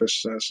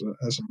Travis as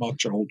a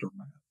much older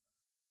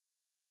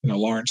man.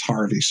 Lawrence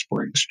Harvey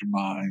springs to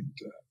mind.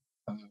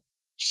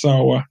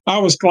 So I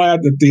was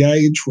glad that the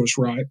age was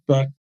right.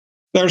 But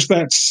there's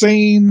that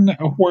scene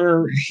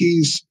where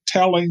he's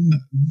telling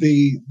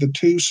the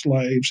two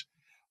slaves,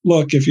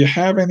 look, if you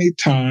have any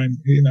time,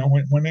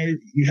 when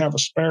you have a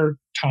spare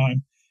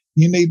time,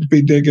 you need to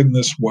be digging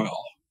this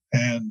well.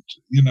 And,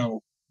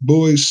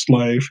 Bowie's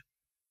slave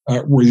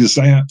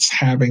resents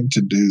having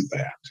to do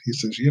that. He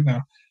says,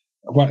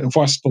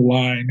 what's the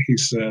line? He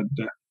said,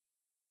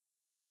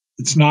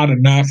 it's not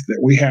enough that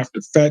we have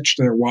to fetch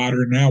their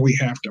water. Now we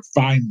have to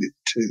find it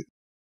too.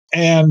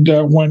 And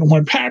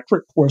when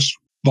Patrick was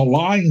the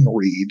line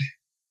read,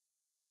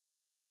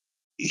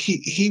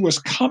 he was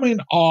coming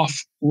off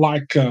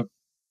like a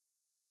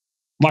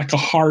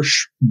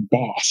harsh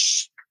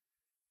boss.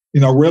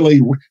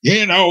 Really,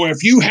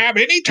 if you have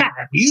any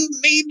time, you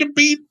need to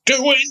be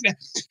doing.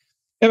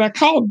 And I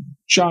called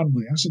John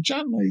Lee. I said,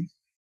 John Lee,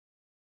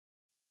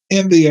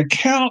 in the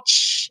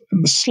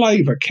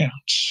slave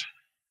accounts,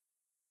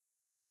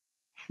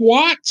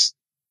 what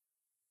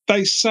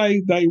they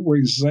say they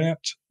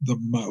resent the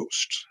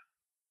most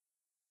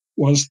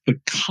was the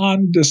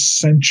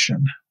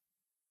condescension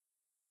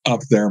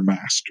of their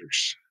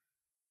masters,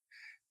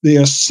 the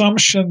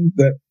assumption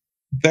that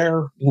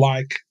they're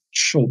like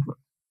children.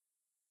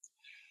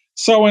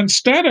 So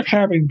instead of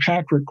having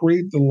Patrick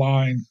read the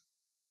line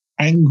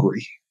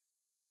angry,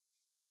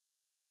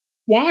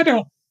 why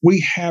don't we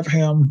have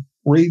him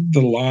read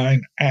the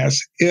line as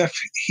if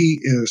he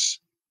is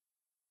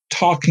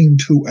talking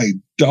to a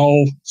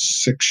dull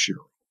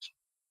 6-year-old?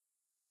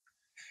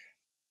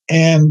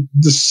 And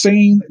the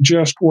scene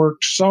just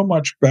worked so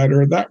much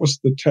better. That was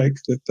the take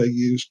that they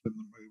used in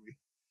the movie.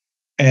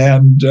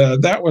 And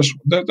that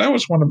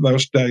was one of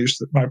those days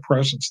that my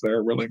presence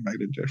there really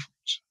made a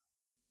difference.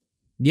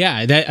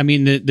 Yeah,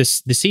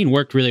 the scene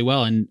worked really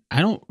well, and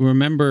I don't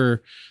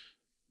remember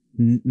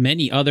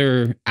many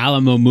other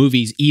Alamo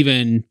movies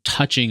even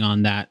touching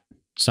on that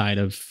side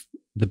of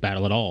the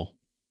battle at all.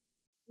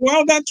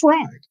 Well, that's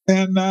right,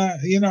 and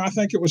I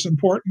think it was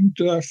important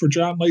for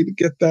John Lee to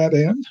get that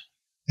in,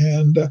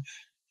 and of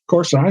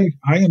course, I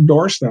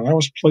endorsed that. I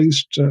was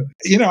pleased to,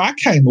 I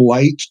came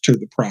late to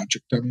the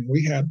project. I mean,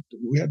 we had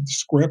the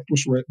script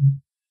was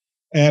written.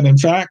 And in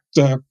fact,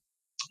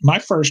 my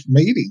first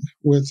meeting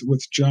with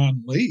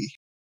John Lee,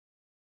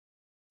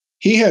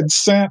 he had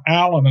sent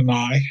Alan and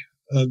I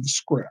the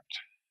script.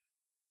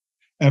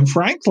 And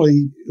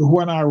frankly,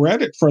 when I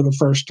read it for the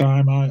first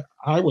time,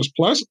 I was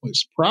pleasantly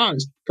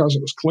surprised because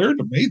it was clear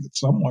to me that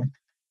someone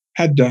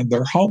had done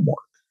their homework.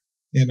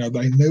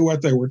 They knew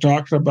what they were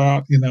talking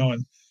about,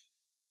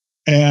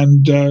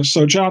 and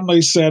so John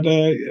Lee said,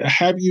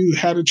 have you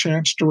had a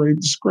chance to read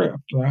the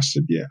script? And I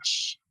said,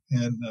 yes.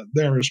 And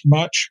there is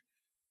much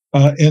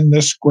in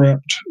this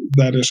script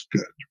that is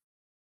good.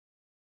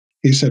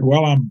 He said,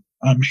 well, I'm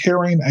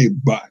hearing a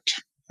but.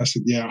 I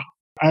said, yeah.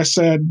 I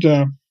said,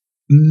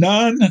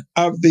 none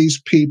of these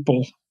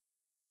people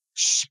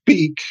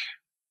speak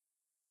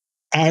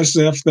as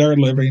if they're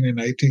living in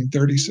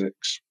 1836.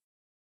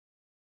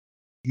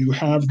 You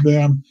have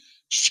them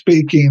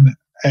speaking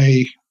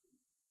a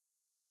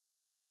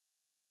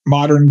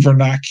modern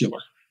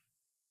vernacular.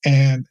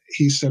 And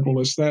he said, well,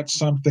 is that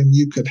something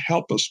you could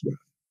help us with?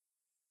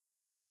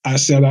 I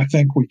said, I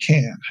think we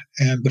can.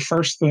 And the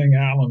first thing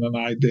Alan and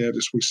I did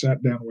is we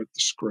sat down with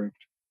the script,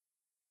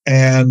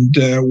 and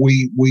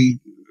we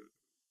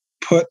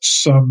put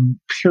some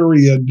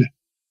period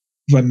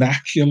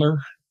vernacular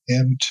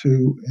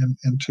into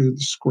the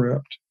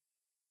script.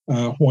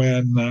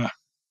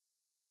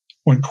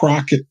 When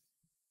Crockett,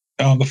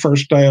 on the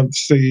first day of the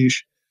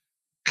siege,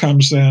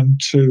 comes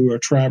into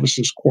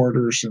Travis's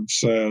quarters and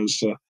says,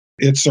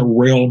 it's a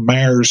real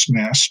mare's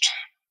nest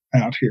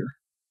out here.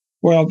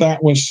 Well,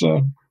 that was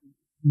an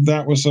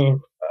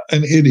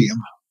idiom,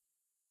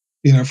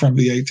 from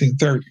the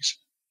 1830s.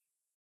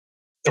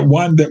 The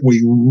one that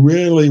we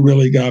really,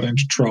 really got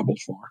into trouble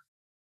for.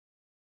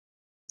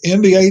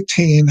 In the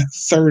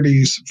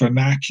 1830s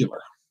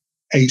vernacular,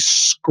 a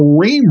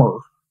screamer,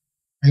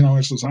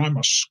 it says, I'm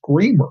a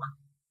screamer.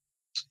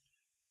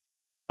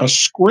 A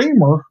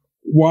screamer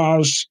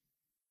was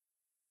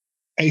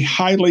a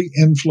highly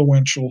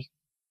influential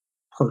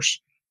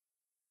person.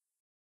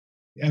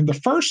 And the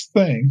first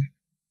thing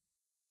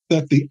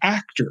that the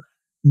actor,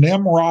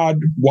 Nimrod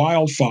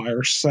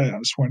Wildfire,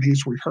 says when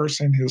he's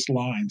rehearsing his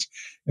lines,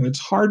 and it's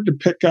hard to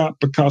pick up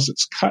because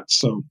it's cut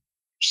so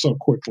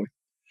quickly,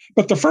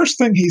 but the first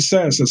thing he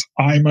says is,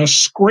 I'm a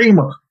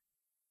screamer.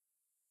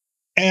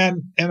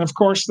 And of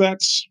course,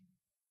 that's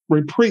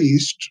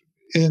reprised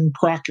in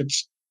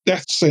Crockett's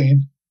death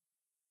scene,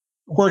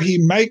 where he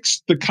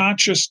makes the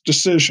conscious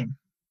decision,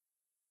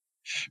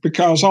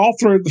 because all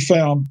through the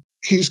film,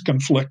 he's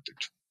conflicted.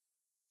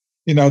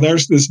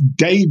 There's this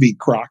Davy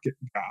Crockett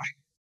guy.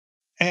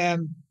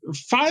 And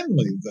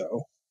finally,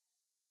 though,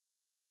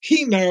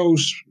 he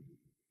knows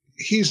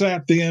he's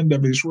at the end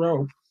of his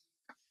rope,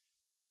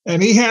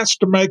 and he has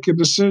to make a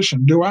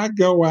decision. Do I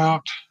go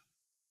out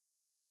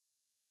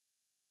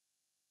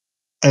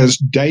as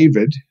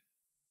David,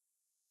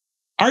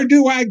 or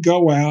do I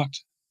go out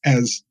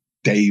as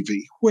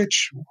Davy,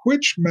 which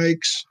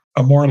makes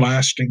a more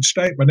lasting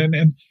statement?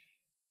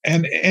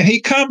 And he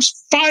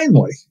comes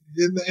finally,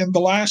 in the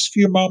last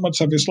few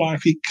moments of his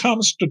life, he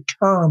comes to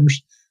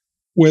terms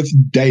with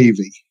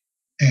Davy.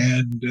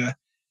 And,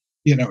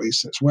 he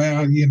says,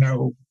 well,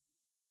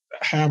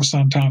 have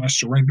Santana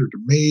surrender to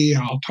me.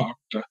 I'll talk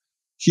to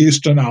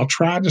Houston. I'll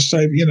try to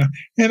save, and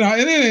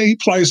he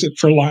plays it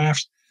for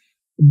laughs.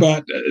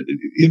 But,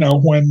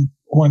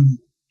 when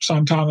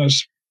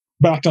Santana's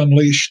about to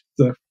unleash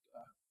the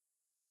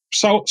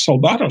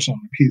soldados on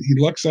him, he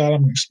looks at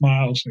him and he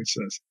smiles and he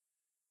says,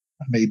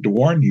 I need to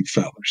warn you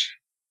fellas,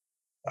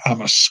 I'm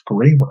a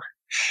screamer.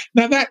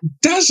 Now, that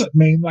doesn't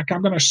mean like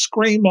I'm going to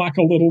scream like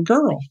a little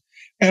girl.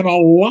 And a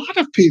lot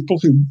of people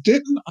who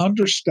didn't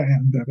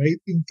understand that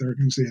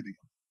 1830s idiom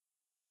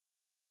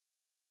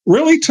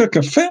really took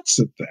offense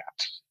at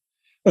that,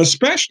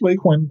 especially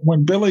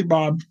when Billy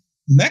Bob,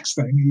 next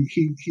thing,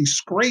 he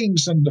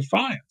screams in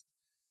defiance.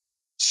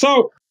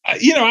 So,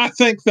 I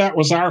think that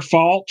was our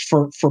fault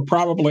for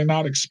probably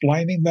not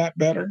explaining that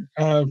better.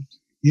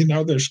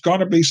 There's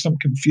going to be some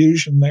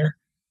confusion there.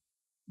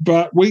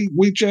 But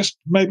we just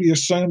maybe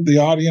assumed the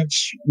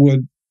audience was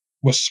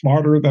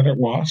smarter than it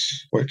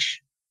was,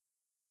 which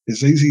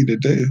is easy to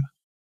do.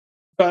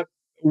 But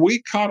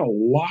we caught a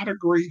lot of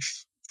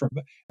grief from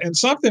that. And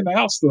something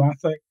else that I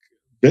think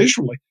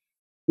visually,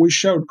 we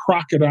showed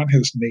Crockett on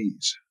his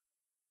knees.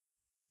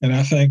 And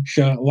I think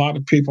a lot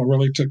of people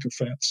really took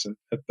offense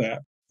at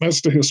that.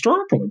 As the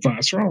historical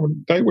advisor, on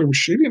the day we were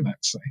shooting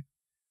that scene,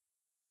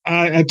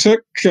 I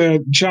took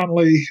John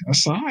Lee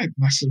aside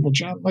and I said, well,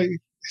 John Lee,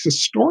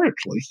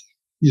 historically,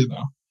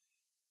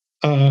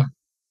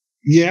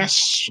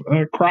 yes,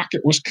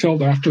 Crockett was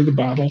killed after the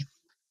battle,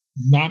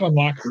 not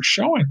unlike we're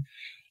showing.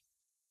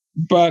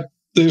 But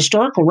the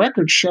historical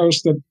record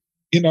shows that,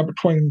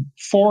 between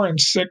 4 and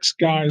 6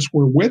 guys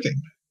were with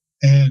him,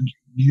 and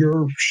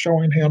you're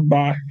showing him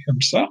by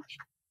himself.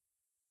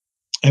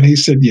 And he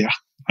said, yeah,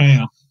 I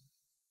am.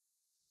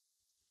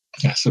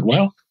 I said,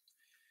 well,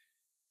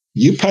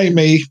 you pay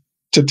me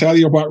to tell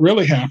you what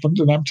really happened.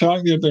 And I'm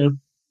telling you, there are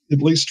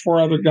at least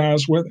 4 other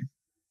guys with him.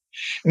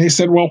 And he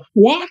said, well,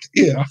 what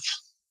if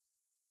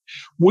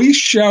we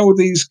show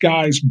these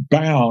guys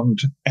bound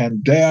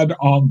and dead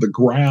on the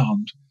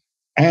ground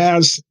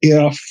as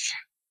if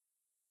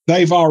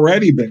they've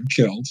already been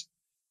killed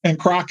and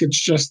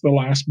Crockett's just the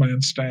last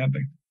man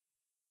standing?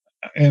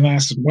 And I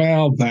said,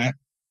 well,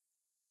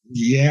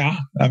 yeah,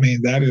 I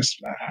mean, that is,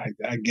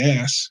 I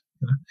guess.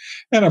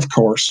 And of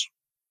course,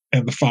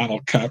 in the final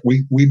cut,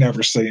 we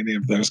never see any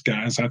of those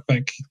guys. I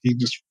think he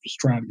just was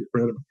trying to get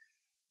rid of them.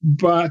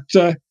 But,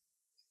 and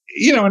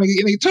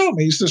he told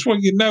me, he says, well,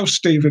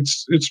 Steve,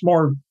 it's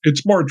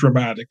more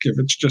dramatic if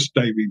it's just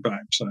Davy by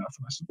himself.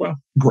 And I said, well,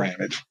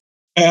 granted.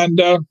 And,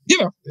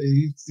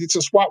 he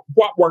says, what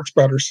works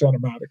better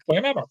cinematically?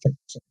 And I don't think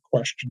it's a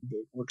question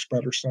that works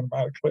better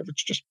cinematically if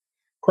it's just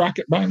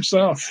Crockett by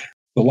himself.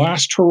 The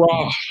last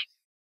hurrah.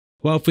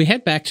 Well, if we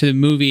head back to the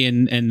movie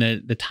and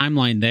the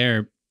timeline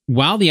there,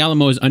 while the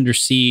Alamo is under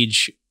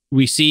siege,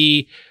 we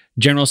see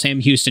General Sam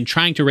Houston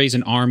trying to raise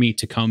an army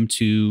to come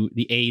to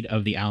the aid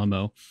of the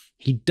Alamo.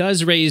 He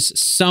does raise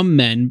some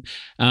men,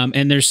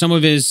 and there's some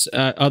of his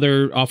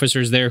other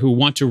officers there who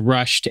want to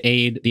rush to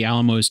aid the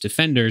Alamo's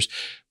defenders,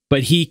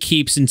 but he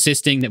keeps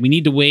insisting that we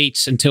need to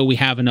wait until we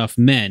have enough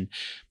men.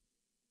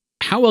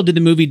 How well did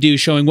the movie do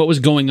showing what was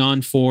going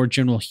on for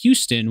General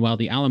Houston while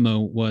the Alamo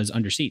was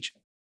under siege?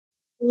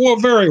 Well,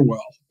 very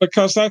well,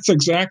 because that's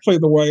exactly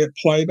the way it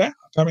played out.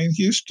 I mean,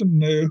 Houston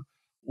knew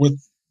with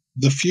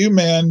the few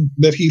men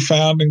that he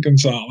found in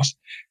Gonzales,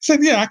 he said,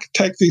 yeah, I could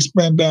take these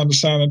men down to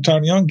San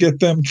Antonio and get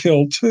them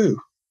killed too.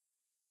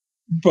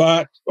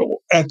 But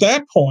at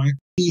that point,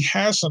 he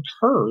hasn't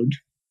heard,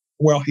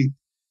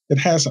 it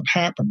hasn't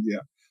happened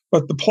yet.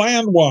 But the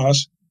plan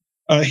was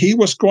he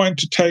was going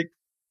to take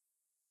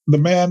the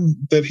men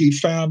that he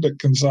found at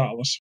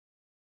Gonzales.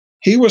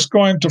 He was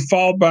going to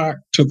fall back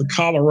to the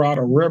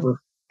Colorado River,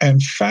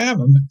 and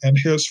Fannin and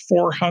his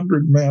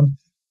 400 men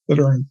that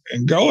are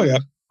in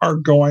Goliad are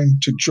going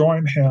to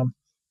join him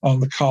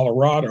on the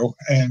Colorado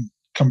and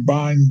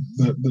combine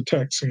the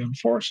Texian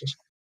forces.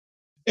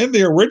 In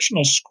the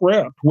original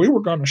script, we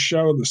were going to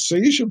show the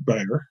siege of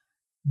Bexar,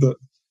 the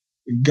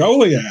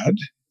Goliad,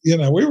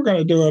 we were going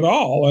to do it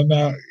all. And,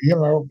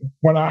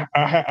 when I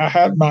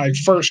had my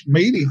first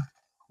meeting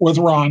with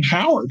Ron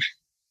Howard,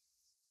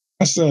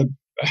 I said,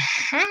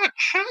 how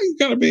are you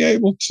going to be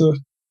able to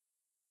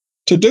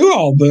do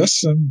all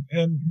this in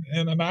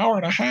an hour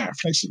and a half?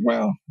 And he said,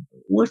 well,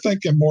 we're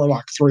thinking more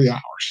like 3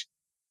 hours.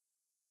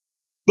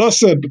 I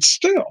said, but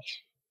still.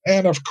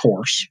 And of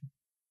course,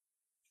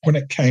 when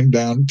it came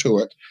down to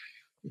it,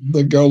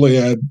 the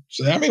Goliad,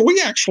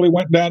 we actually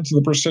went down to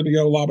the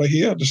Presidio La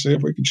Bahia to see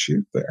if we could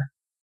shoot there.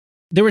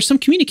 There was some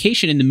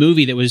communication in the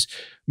movie that was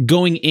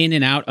going in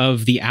and out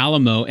of the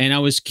Alamo, and I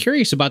was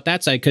curious about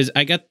that side because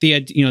I got the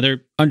idea,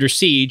 they're under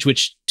siege,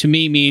 which to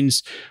me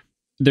means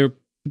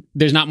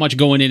there's not much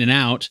going in and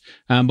out,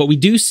 but we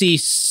do see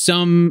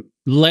some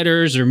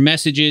letters or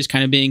messages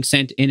kind of being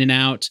sent in and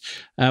out.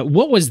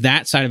 What was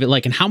that side of it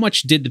like, and how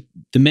much did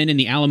the men in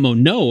the Alamo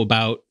know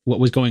about what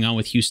was going on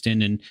with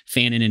Houston and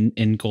Fannin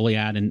and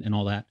Goliad and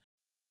all that?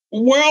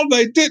 Well,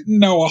 they didn't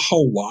know a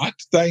whole lot.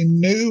 They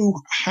knew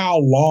how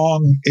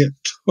long it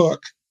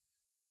took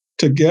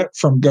to get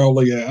from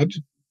Goliad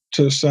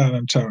to San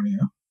Antonio.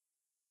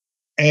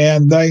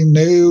 And they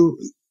knew,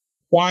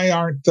 why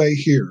aren't they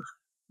here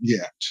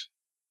yet?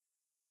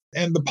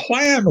 And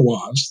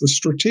the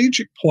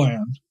strategic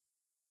plan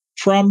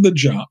from the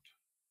jump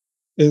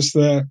is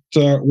that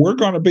we're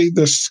going to be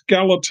this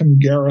skeleton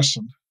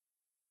garrison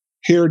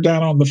here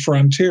down on the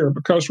frontier,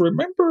 because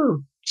remember,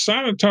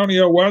 San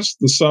Antonio was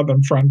the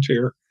southern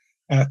frontier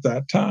at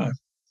that time.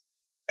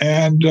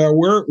 And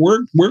we're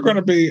going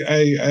to be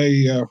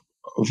a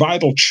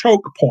vital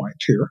choke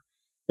point here,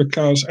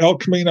 because El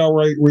Camino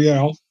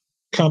Real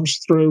comes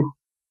through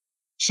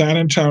San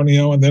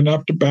Antonio and then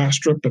up to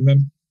Bastrop and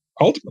then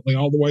ultimately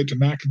all the way to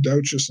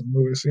Nacogdoches in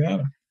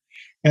Louisiana.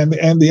 And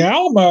the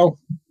Alamo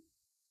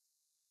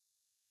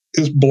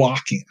is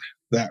blocking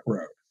that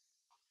road.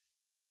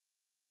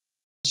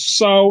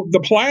 So the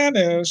plan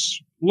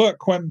is,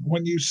 look,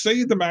 when you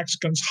see the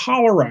Mexicans,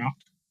 holler out,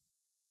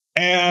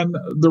 and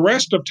the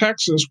rest of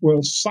Texas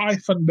will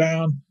siphon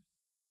down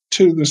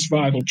to this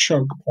vital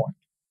choke point.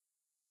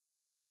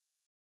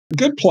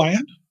 Good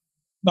plan,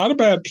 not a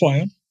bad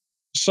plan.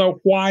 So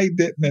why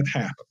didn't it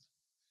happen?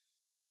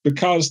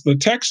 Because the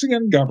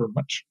Texian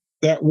government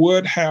that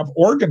would have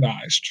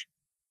organized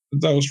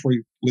those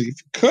relief,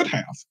 could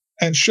have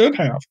and should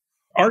have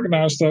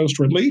organized those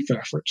relief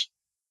efforts,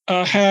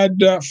 had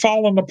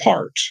fallen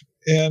apart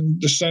in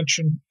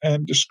dissension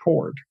and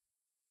discord.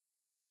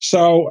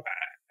 So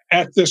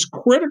at this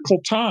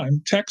critical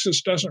time,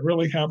 Texas doesn't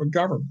really have a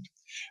government.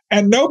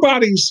 And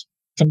nobody's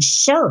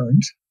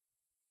concerned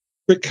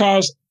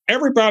because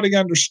everybody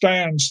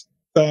understands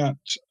that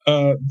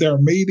they're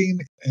meeting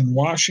in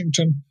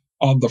Washington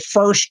on the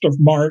 1st of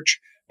March,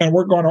 and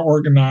we're going to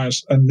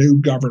organize a new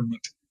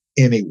government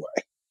anyway.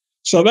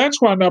 So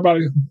that's why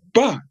nobody,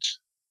 but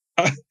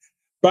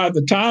by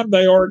the time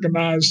they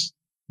organize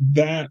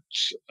that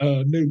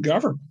new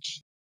government.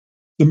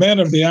 The men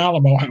of the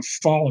Alamo have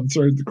fallen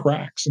through the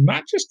cracks, and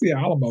not just the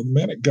Alamo, the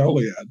men at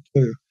Goliad,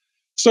 too.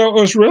 So it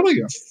was really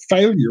a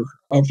failure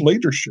of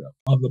leadership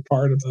on the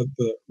part of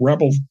the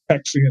rebel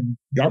Texian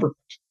government.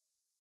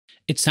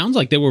 It sounds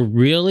like they were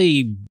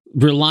really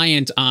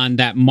reliant on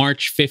that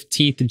March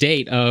 15th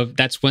date of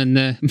that's when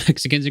the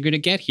Mexicans are going to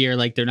get here.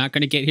 Like they're not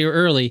going to get here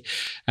early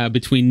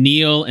between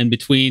Neil and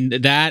between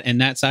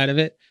that side of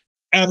it.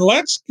 And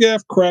let's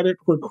give credit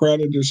where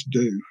credit is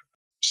due.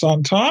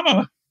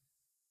 Santana,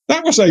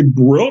 that was a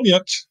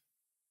brilliant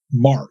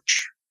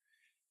march.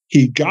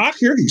 He got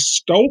here. He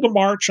stole the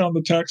march on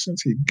the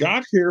Texans. He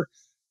got here.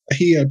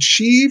 He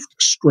achieved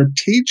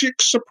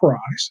strategic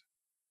surprise.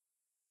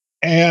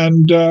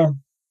 And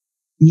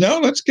no,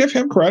 let's give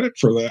him credit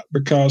for that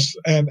because,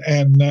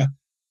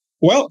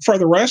 well, for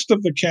the rest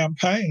of the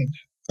campaign,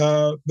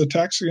 the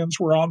Texians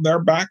were on their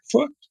back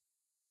foot.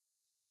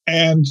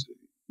 And,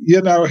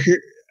 you know,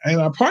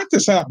 and I point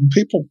this out, and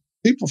people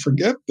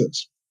forget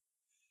this.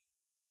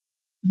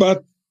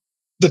 But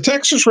the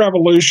Texas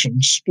Revolution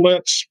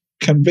splits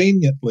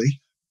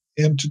conveniently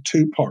into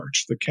two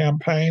parts, the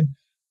campaign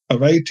of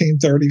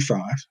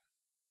 1835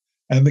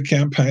 and the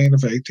campaign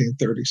of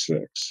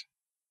 1836.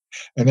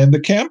 And in the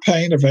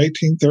campaign of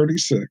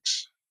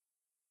 1836,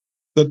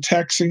 the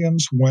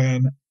Texians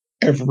win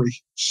every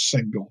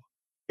single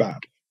battle.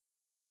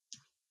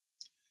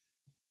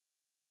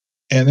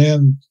 And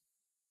in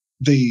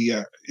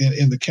the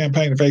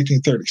campaign of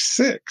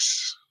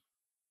 1836,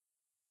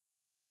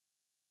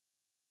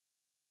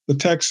 the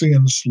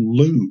Texians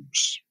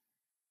lose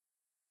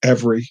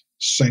every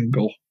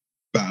single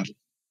battle,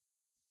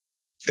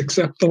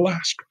 except the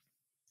last one.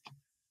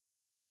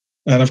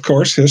 And of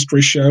course,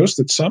 history shows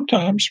that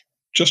sometimes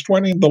just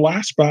winning the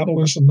last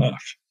battle is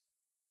enough.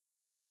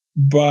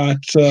 But,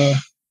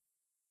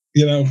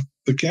 you know,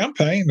 the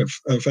campaign of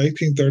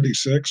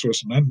 1836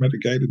 was an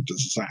unmitigated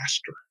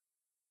disaster.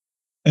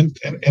 And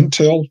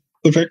until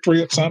the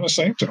victory at San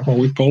Jacinto, where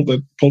we pulled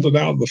it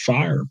out of the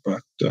fire.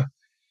 But,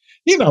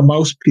 you know,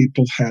 most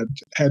people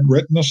had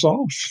written us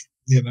off.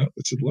 You know,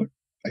 they said, look,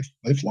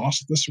 they've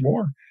lost this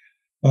war.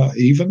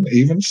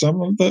 Even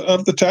some of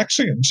the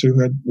Texians who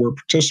were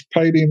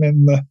participating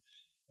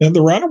in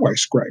the runaway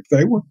scrape,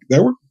 they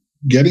were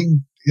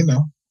getting, you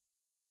know,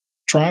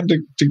 trying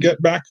to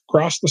get back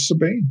across the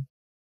Sabine.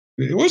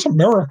 It was a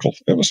miracle.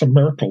 It was a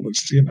miracle.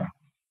 It's, you know,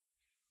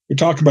 we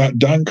talk about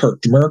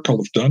Dunkirk, the miracle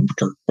of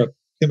Dunkirk, but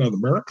you know, the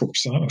miracle of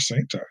San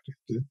Jacinto.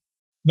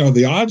 No,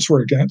 the odds were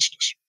against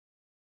us.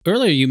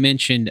 Earlier, you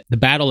mentioned the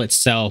battle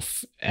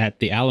itself at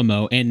the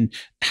Alamo and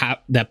how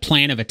that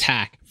plan of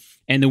attack.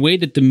 And the way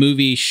that the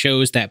movie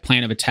shows that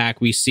plan of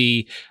attack, we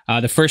see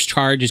the first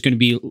charge is going to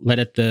be led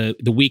at the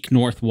weak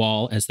north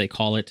wall, as they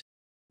call it.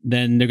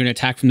 Then they're going to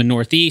attack from the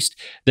northeast.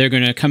 They're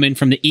going to come in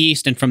from the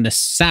east and from the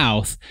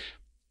south.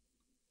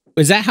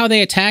 Is that how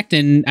they attacked?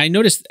 And I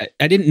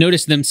didn't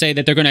notice them say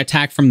that they're going to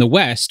attack from the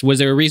west. Was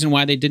there a reason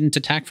why they didn't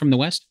attack from the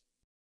west?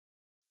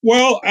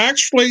 Well,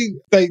 actually,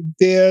 they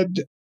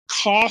did.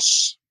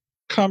 Koss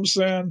comes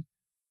in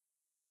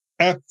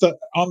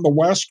on the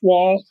west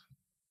wall,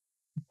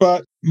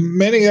 but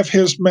many of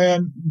his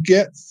men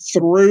get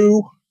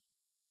through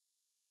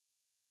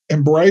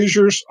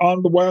embrasures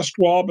on the west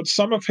wall, but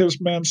some of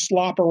his men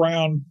slop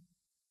around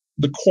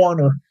the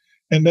corner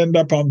and end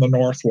up on the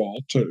north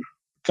wall too,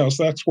 because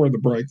that's where the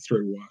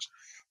breakthrough was.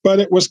 But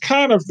it was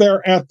kind of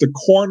there at the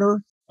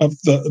corner of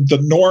the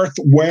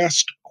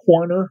northwest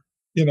corner.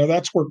 You know,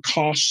 that's where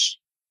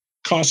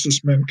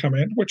Koss's men come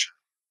in, which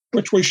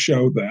we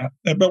show that.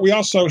 But we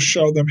also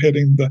show them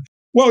hitting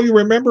well, you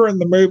remember in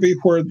the movie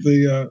where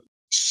the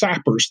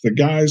sappers, the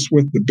guys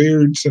with the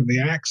beards and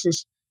the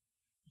axes,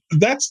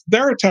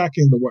 they're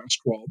attacking the west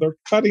wall. They're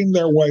cutting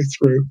their way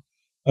through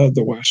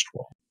the west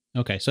wall.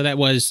 Okay, so that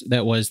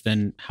was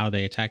then how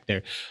they attacked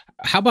there.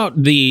 How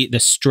about the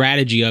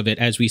strategy of it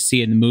as we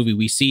see in the movie?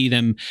 We see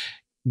them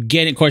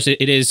of course,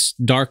 it is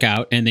dark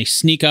out, and they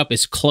sneak up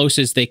as close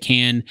as they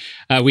can.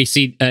 We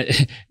see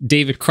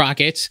David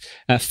Crockett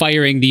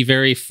firing the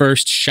very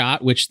first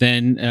shot, which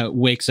then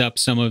wakes up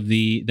some of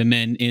the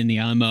men in the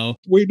Alamo.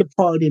 We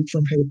departed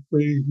from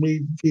history.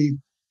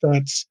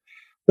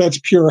 That's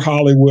pure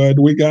Hollywood.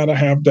 We got to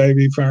have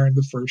Davy firing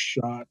the first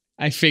shot.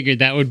 I figured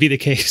that would be the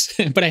case,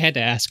 but I had to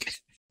ask.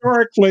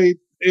 Historically,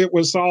 it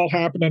was all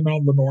happening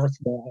on the north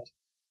wall,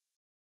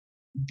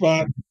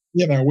 but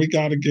you know, we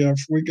got to give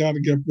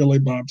Billy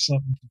Bob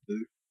something to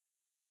do.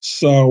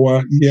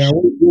 So yeah,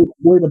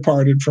 we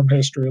departed from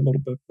history a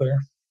little bit there.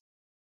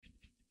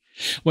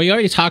 Well, you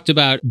already talked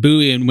about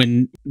Bowie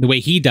and the way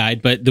he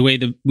died, but the way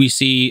that we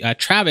see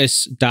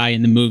Travis die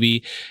in the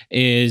movie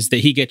is that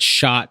he gets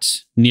shot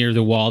near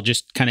the wall,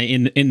 just kind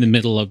of in the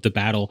middle of the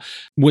battle.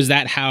 Was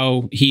that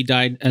how he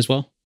died as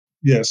well?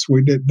 Yes,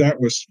 we did. That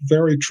was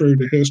very true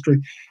to history.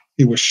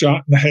 He was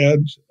shot in the head.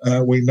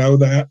 We know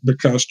that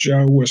because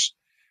Joe was,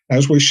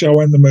 as we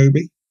show in the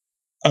movie,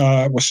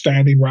 was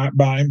standing right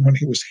by him when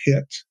he was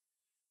hit.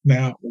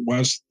 Now,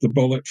 was the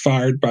bullet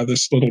fired by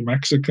this little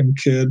Mexican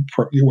kid?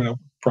 Well,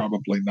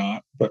 probably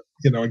not. But,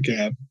 you know,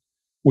 again,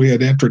 we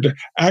had introduced.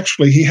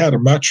 Actually, he had a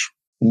much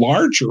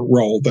larger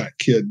role, that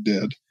kid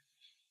did.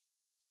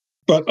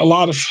 But a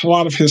lot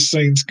of his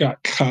scenes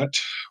got cut,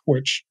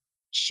 which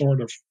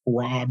sort of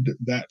robbed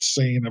that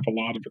scene of a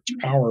lot of its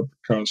power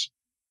because,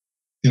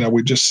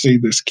 we just see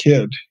this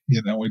kid,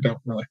 we don't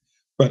really,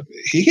 but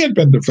he had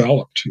been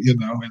developed, in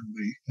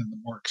the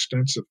more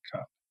extensive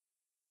cut.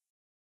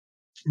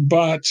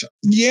 But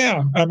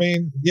yeah,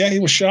 he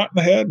was shot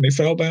in the head and he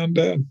fell down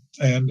dead.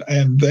 And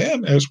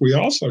then, as we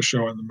also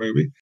show in the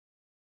movie,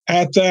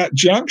 at that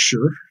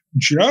juncture,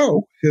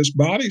 Joe, his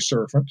body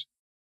servant,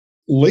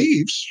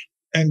 leaves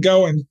and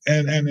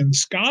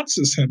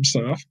ensconces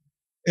himself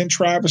in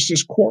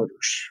Travis's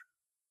quarters.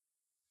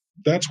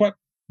 That's what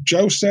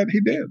Joe said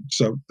he did.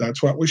 So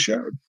that's what we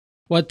showed.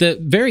 Well, at the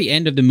very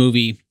end of the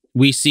movie,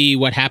 we see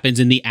what happens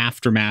in the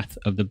aftermath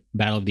of the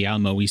Battle of the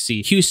Alamo. We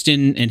see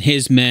Houston and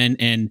his men,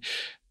 and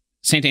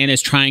Santa Anna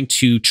is trying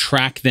to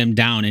track them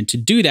down. And to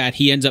do that,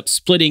 he ends up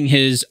splitting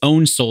his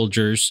own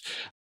soldiers,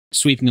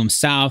 sweeping them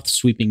south,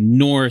 sweeping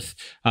north,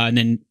 and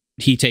then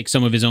he takes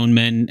some of his own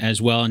men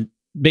as well, and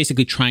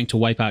basically trying to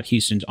wipe out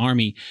Houston's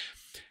army.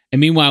 And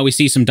meanwhile, we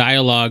see some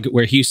dialogue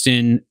where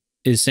Houston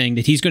is saying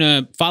that he's going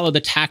to follow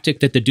the tactic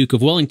that the Duke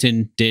of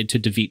Wellington did to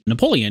defeat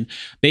Napoleon,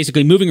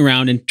 basically moving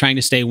around and trying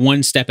to stay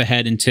one step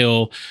ahead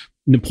until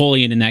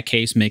Napoleon, in that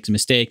case, makes a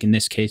mistake. In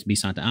this case, it'd be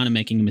Santa Anna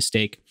making a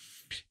mistake.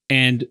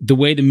 And the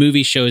way the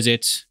movie shows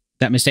it,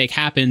 that mistake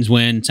happens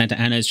when Santa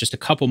Anna is just a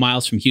couple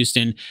miles from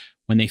Houston.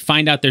 When they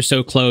find out they're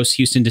so close,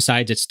 Houston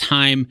decides it's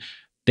time.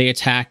 They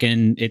attack,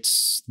 and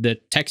it's the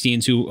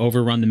Texians who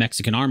overrun the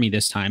Mexican army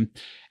this time.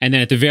 And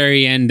then at the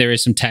very end, there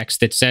is some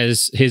text that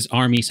says his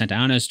army, Santa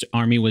Anna's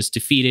army, was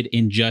defeated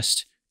in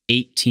just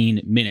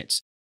 18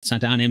 minutes.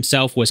 Santa Anna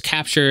himself was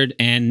captured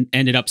and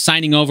ended up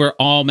signing over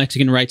all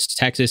Mexican rights to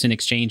Texas in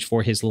exchange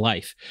for his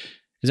life.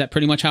 Is that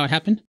pretty much how it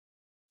happened?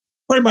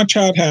 Pretty much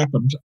how it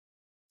happened.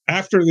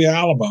 After the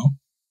Alamo,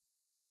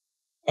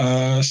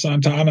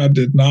 Santa Anna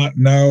did not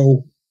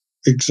know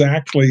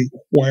exactly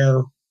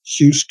where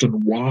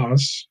Houston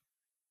was.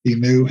 He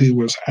knew he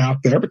was out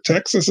there, but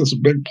Texas is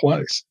a big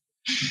place.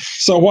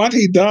 So what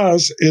he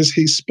does is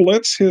he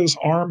splits his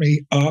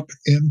army up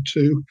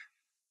into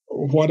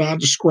what I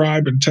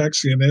describe in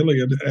Texian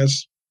Iliad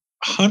as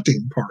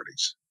hunting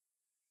parties.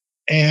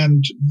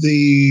 And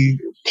the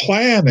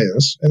plan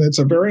is, and it's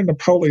a very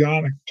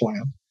Napoleonic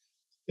plan,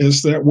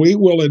 is that we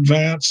will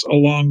advance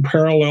along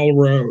parallel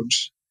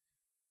roads.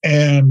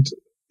 And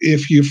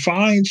if you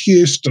find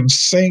Houston,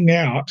 sing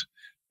out,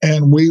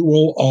 and we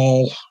will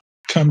all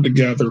come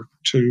together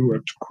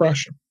to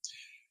crush him.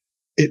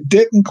 It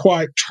didn't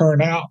quite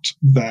turn out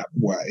that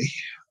way.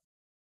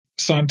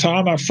 Santa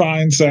Anna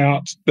finds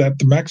out that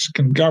the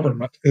Mexican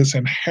government is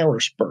in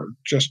Harrisburg,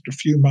 just a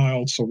few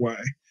miles away,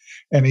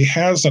 and he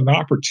has an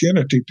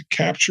opportunity to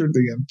capture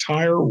the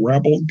entire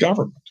rebel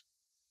government.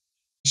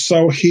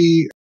 So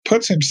he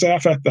puts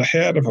himself at the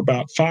head of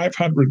about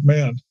 500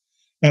 men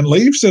and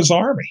leaves his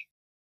army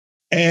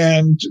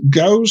and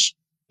goes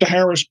to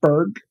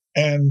Harrisburg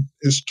and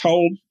is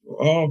told,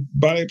 "Oh,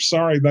 buddy,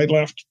 sorry, they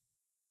left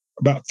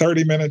about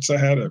 30 minutes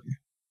ahead of you."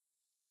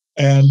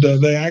 And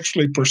they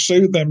actually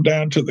pursue them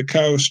down to the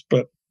coast,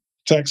 but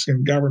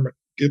Texian government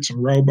gets in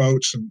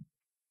rowboats and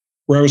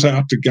rows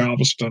out to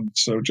Galveston.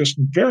 So just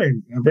a very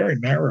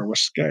narrow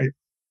escape.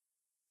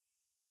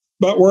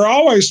 But we're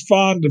always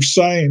fond of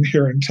saying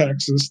here in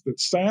Texas that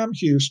Sam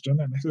Houston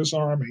and his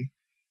army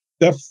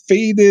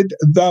defeated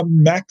the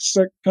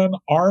Mexican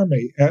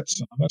army at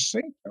San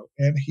Jacinto,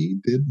 and he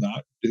did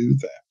not do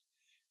that.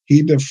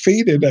 He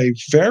defeated a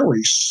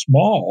very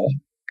small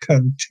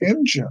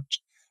contingent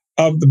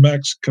of the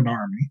Mexican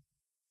army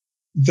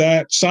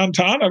that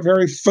Santa Anna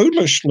very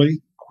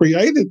foolishly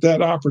created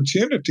that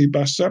opportunity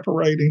by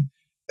separating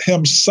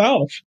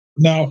himself.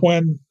 Now,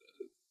 when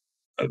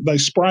they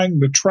sprang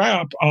the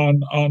trap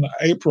on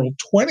April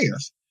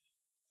 20th,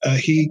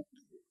 he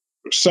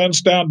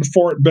sends down to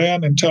Fort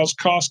Bend and tells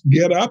Cost,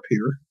 "Get up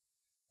here."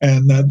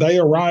 And they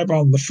arrive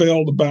on the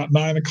field about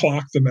 9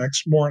 o'clock the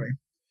next morning.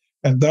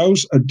 And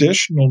those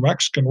additional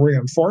Mexican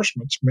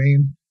reinforcements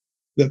mean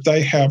that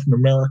they have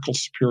numerical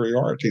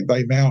superiority.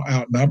 They now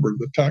outnumber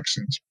the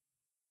Texians.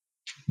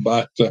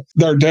 But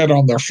they're dead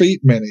on their feet,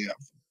 many of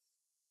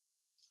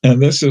them.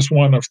 And this is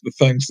one of the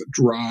things that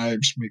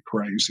drives me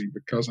crazy,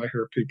 because I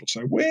hear people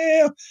say,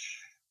 "Well,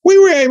 we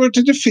were able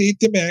to defeat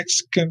the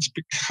Mexicans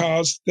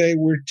because they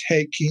were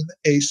taking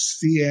a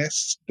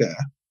siesta."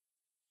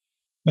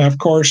 Now, of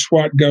course,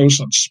 what goes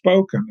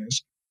unspoken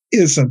is,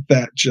 isn't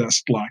that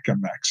just like a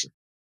Mexican?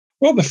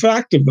 Well, the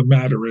fact of the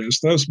matter is,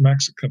 those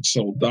Mexican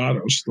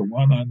soldados, the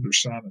one under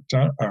Santa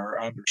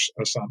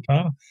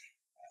Anna,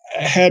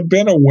 had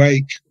been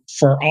awake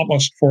for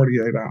almost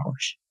 48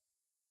 hours.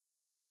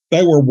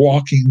 They were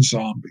walking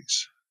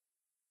zombies.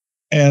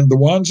 And the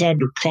ones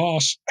under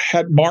Cost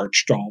had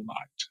marched all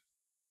night.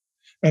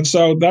 And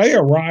so they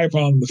arrive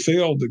on the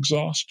field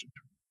exhausted.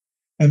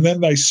 And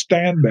then they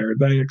stand there.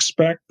 They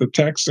expect the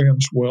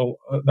Texians will,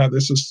 now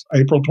this is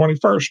April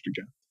 21st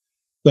again,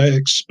 they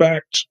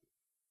expect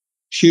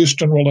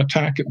Houston will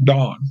attack at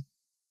dawn.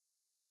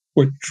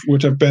 which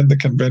would have been the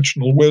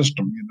conventional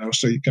wisdom,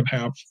 so you can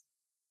have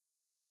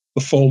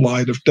the full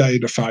light of day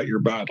to fight your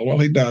battle. Well,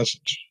 he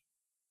doesn't.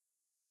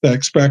 They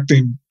expect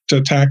him to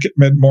attack at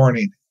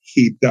mid-morning.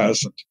 He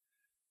doesn't.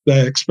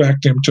 They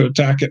expect him to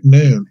attack at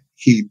noon.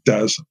 He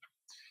doesn't.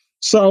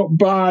 So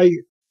by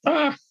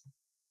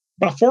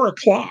 4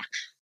 o'clock,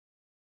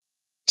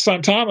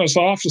 Santana's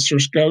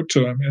officers go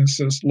to him and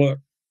says, "Look,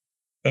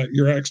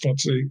 Your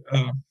Excellency,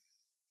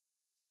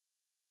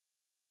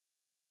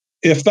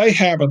 if they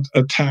haven't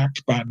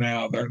attacked by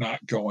now, they're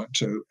not going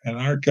to, and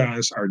our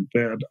guys are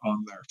dead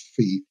on their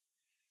feet.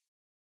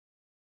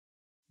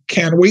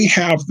 Can we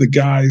have the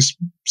guys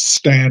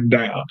stand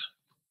down?"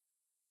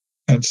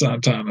 And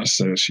Santana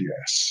says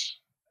yes.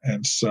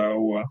 And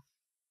so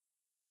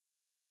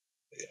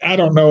I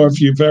don't know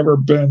if you've ever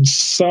been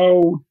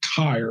so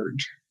tired,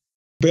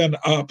 been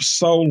up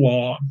so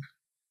long,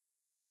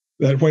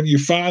 that when you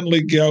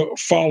finally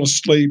fall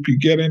asleep, you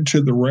get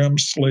into the REM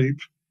sleep,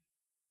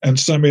 and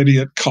some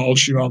idiot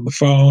calls you on the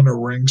phone or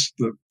rings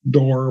the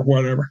door or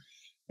whatever,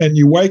 and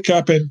you wake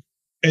up and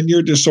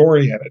you're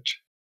disoriented.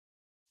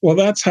 Well,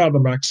 that's how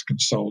the Mexican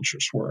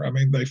soldiers were. I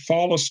mean, they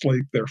fall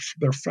asleep,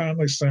 they're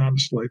finally sound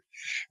asleep,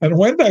 and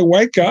when they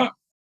wake up,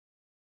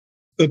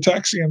 the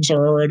Texians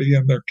are already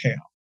in their camp.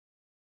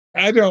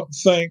 I don't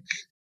think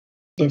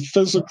the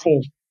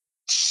physical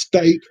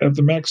state of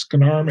the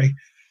Mexican army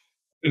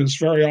is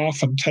very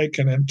often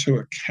taken into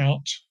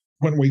account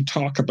when we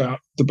talk about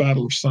the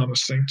Battle of San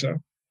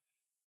Jacinto.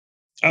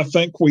 I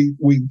think we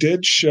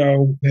did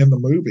show in the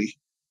movie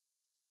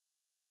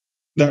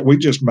that we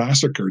just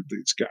massacred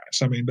these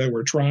guys. I mean, they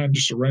were trying to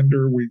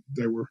surrender.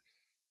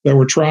 They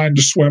were trying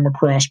to swim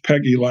across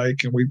Peggy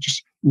Lake, and we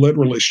just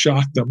literally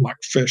shot them like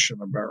fish in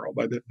a barrel.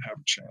 They didn't have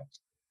a chance.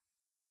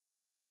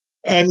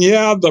 And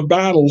yeah, the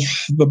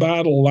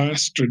battle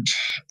lasted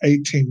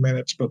 18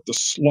 minutes, but the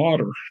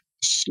slaughter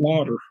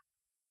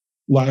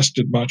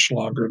lasted much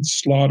longer. The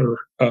slaughter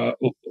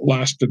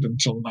lasted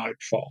until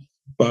nightfall.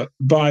 But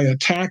by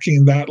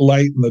attacking that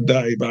late in the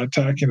day, by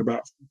attacking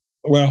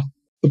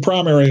the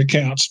primary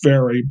accounts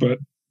vary, but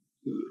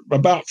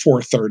about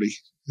 4:30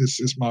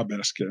 is my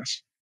best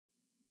guess.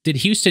 Did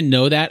Houston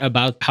know that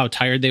about how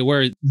tired they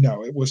were?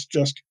 No, it was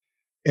just,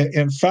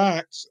 in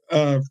fact,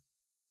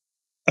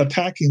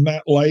 attacking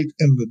that late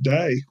in the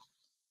day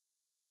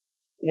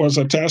was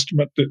a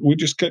testament that we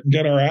just couldn't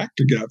get our act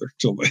together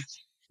till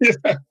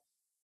then.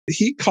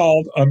 He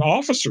called an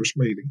officers'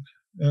 meeting.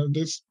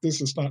 This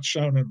is not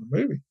shown in the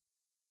movie,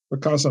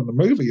 because in the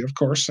movie, of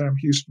course, Sam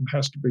Houston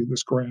has to be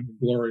this grand and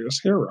glorious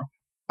hero.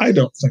 I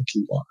don't think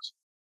he was.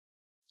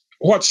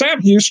 What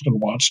Sam Houston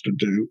wants to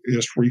do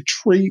is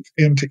retreat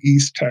into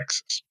East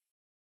Texas,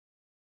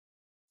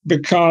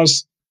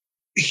 because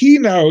he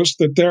knows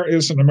that there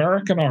is an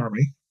American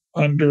army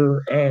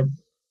under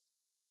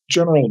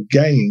General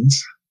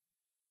Gaines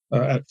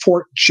at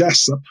Fort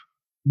Jessup,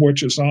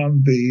 which is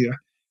on the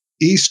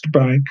east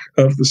bank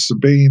of the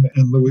Sabine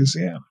in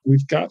Louisiana.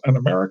 We've got an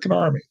American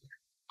army.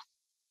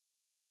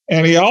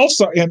 And he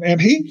also, and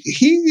he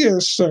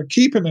is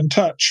keeping in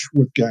touch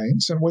with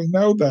Gaines, and we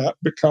know that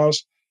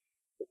because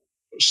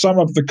some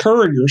of the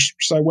couriers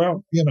say,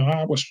 well,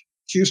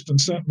 Houston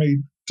sent me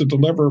to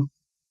deliver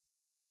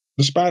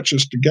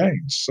dispatches to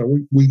Gaines, so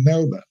we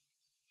know that.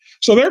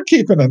 So they're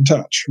keeping in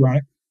touch,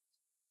 right?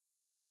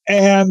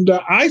 And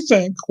I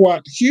think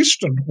what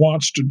Houston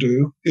wants to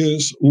do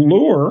is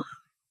lure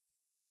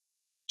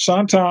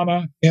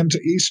Santana into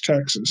East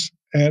Texas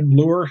and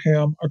lure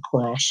him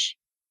across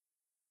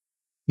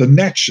the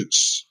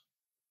Neches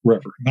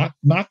River,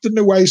 not the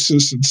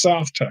Nueces in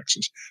South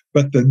Texas,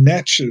 but the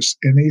Neches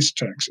in East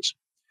Texas,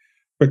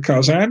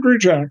 because Andrew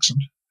Jackson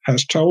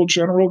has told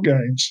General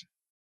Gaines,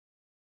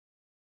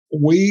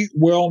 we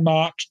will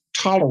not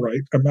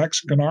tolerate a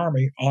Mexican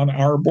army on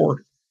our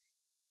border.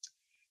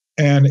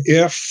 And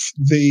if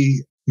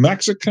the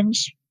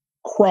Mexicans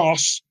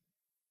cross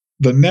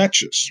the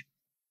Neches,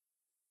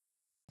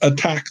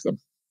 attack them,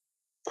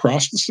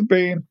 cross the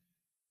Sabine,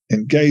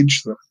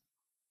 engage them.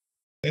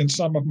 In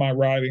some of my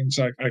writings,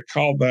 I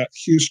call that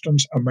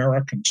Houston's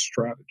American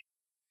strategy.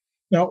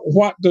 Now,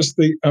 what does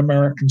the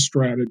American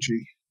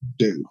strategy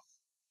do?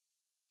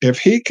 If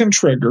he can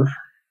trigger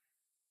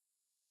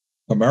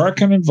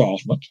American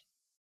involvement,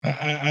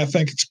 I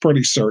think it's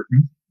pretty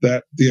certain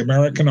that the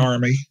American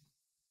army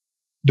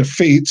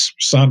defeats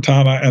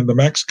Santana and the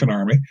Mexican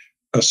army,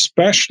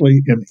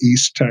 especially in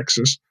East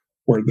Texas,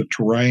 where the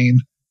terrain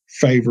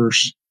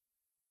favors,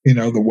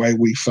 the way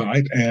we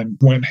fight, and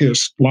when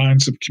his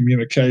lines of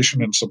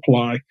communication and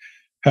supply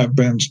have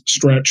been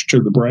stretched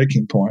to the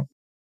breaking point.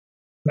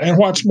 And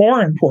what's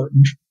more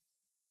important,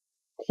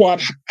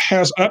 what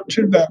has up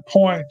to that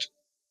point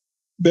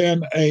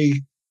been a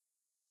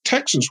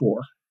Texas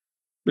war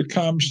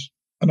becomes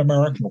an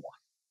American war.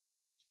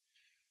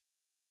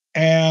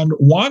 And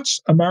once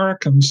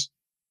Americans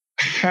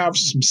have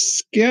some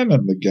skin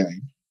in the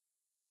game,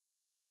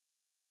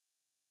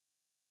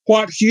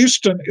 what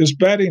Houston is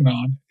betting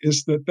on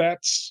is that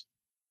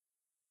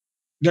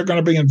they're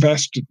going to be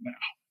invested now.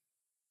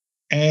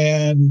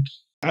 And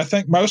I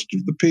think most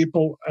of the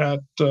people at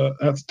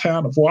the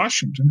town of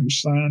Washington who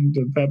signed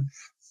that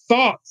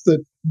thought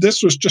that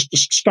this was just a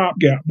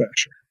stopgap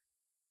measure.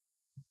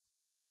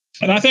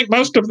 And I think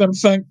most of them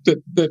think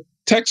that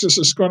Texas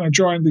is going to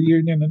join the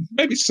Union in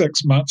maybe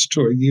 6 months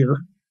to a year,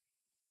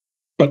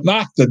 but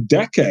not the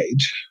decade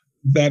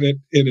that it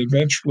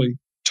eventually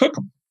took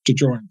them to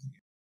join the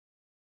Union.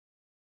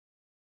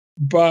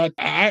 But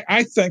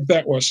I think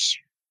that was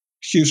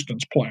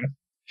Houston's plan.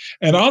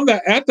 And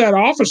at that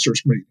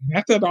officers'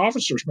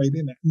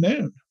 meeting at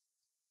noon,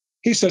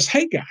 he says,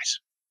 "Hey guys,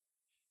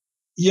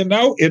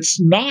 it's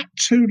not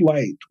too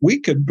late. We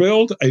could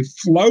build a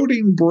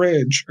floating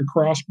bridge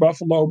across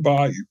Buffalo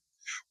Bayou.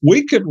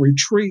 We could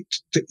retreat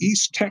to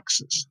East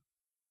Texas.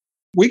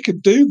 We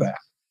could do that."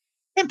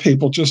 And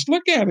people just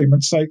look at him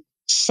and say,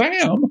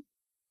 "Sam,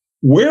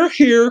 we're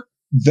here.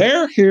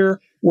 They're here.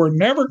 We're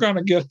never going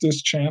to get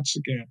this chance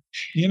again."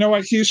 You know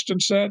what Houston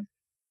said?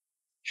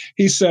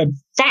 He said,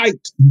 "Fight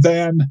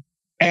then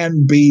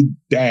and be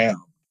damned."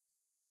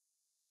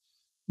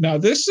 Now,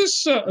 this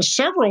is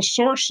several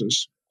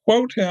sources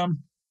quote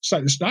him. So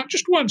it's not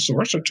just one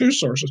source or two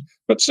sources,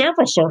 but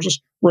several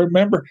sources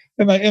remember.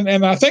 And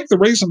I think the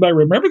reason they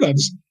remember that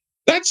is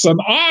that's an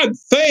odd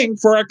thing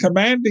for a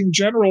commanding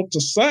general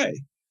to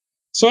say.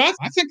 So I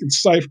think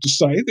it's safe to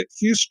say that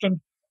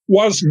Houston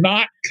was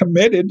not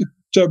committed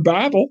to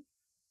battle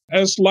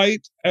as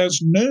late as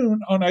noon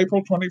on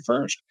April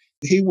 21st.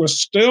 He was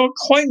still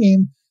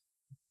clinging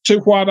to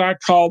what I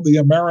call the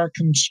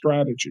American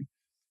strategy,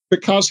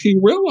 because he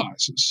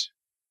realizes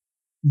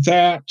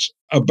that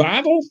a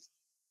battle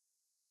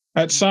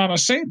at San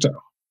Jacinto,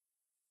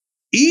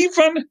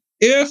 even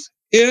if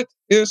it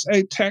is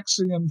a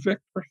Texian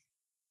victory,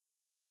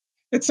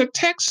 it's a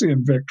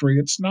Texian victory.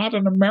 It's not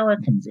an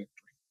American victory.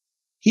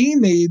 He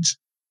needs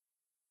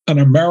an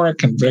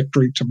American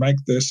victory to make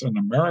this an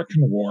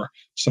American war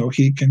so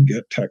he can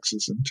get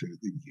Texas into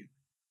the Union.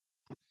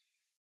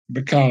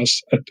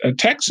 Because a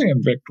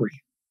Texian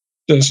victory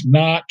does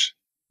not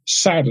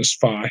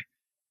satisfy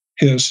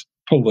his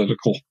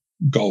political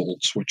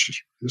goals,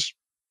 which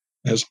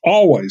has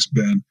always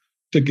been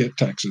to get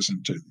Texas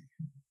into the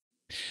Union.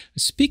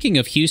 Speaking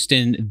of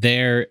Houston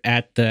there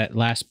at the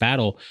last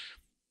battle,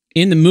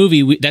 in the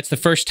movie, that's the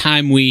first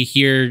time we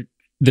hear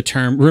the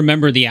term,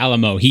 "remember the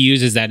Alamo." He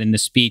uses that in the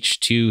speech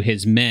to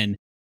his men.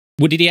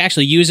 Did he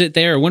actually use it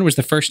there, or when was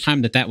the first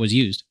time that was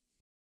used?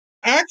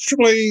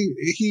 Actually,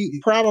 he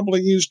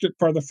probably used it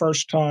for the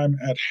first time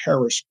at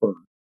Harrisburg.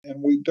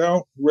 And we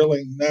don't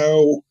really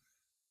know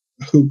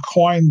who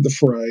coined the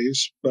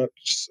phrase, but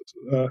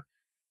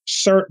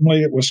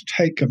certainly it was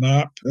taken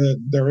up.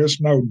 There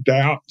is no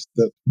doubt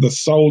that the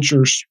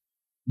soldiers,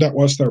 that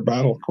was their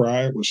battle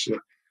cry. It was,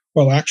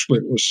 actually,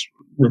 it was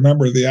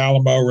 "remember the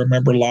Alamo,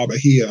 remember La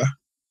Bahia."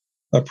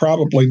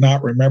 Probably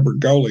not "remember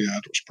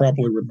Goliad." It was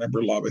probably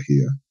 "remember La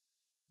Bahia."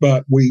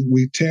 But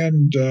we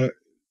tend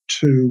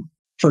to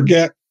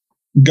forget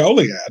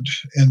Goliad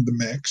in the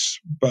mix.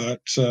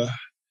 But,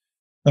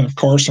 and of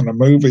course, in a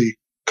movie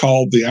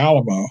called The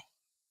Alamo,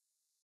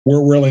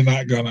 we're really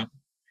not going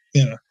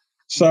to,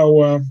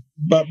 So,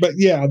 but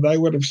yeah, they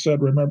would have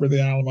said, "remember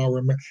the Alamo."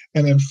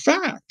 And in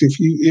fact,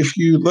 if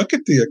you look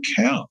at the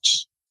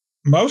accounts,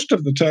 most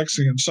of the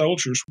Texian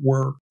soldiers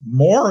were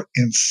more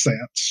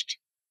incensed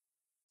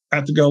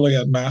at the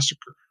Goliad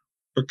massacre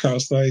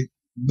because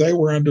they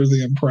were under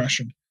the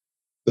impression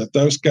that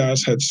those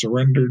guys had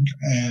surrendered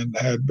and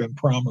had been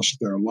promised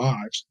their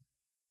lives.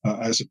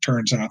 As it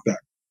turns out, that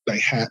they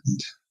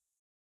hadn't.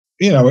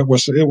 It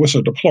was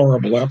a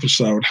deplorable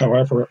episode.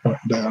 However, it went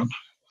down,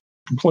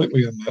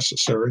 completely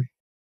unnecessary.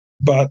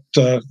 But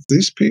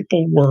these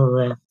people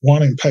were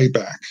wanting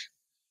payback,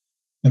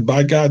 and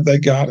by God, they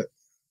got it.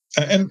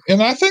 And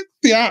I think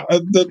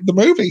the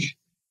movie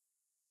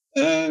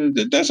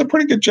does a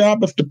pretty good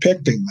job of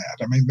depicting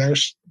that. I mean,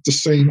 there's the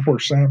scene where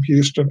Sam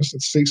Houston is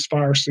at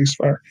 "ceasefire,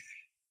 ceasefire."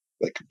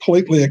 They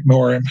completely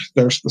ignore him.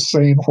 There's the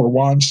scene where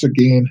Juan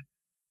Seguin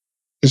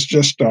is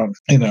just on,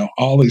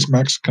 all these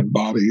Mexican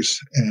bodies.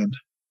 And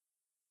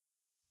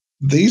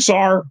these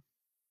are,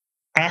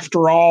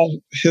 after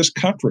all, his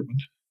countrymen.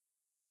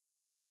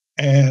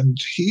 And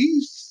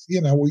he's,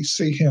 we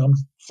see him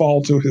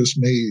fall to his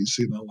knees,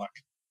 like,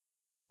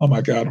 "Oh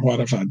my God, what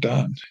have I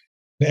done?"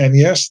 And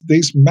yes,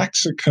 these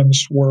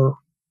Mexicans were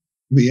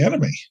the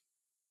enemy,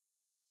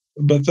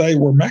 but they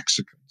were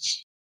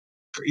Mexicans.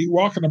 You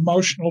walk an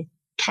emotional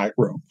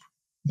tightrope,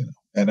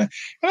 and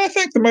I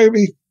think the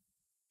movie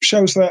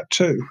shows that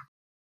too.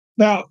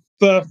 Now,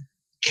 the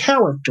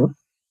character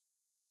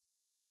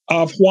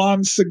of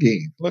Juan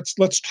Seguin.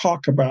 Let's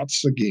talk about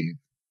Seguin,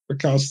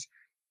 because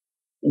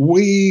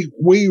we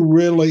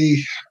really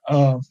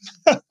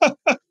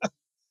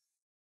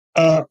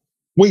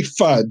we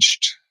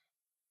fudged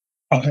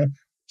on him.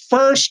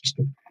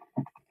 First,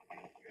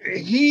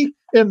 he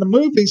in the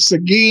movie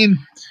Seguin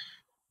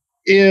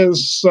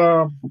is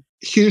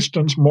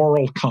Houston's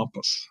moral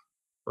compass,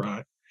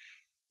 right?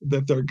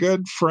 That they're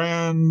good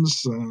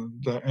friends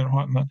and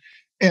whatnot.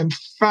 In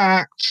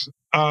fact,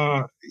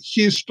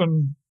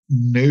 Houston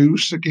knew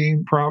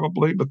Seguin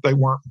probably, but they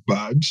weren't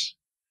buds.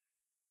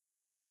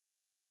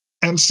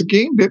 And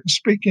Seguin didn't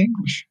speak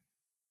English,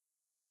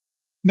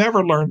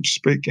 never learned to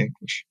speak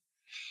English.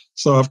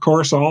 So, of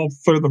course, all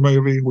through the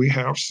movie, we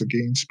have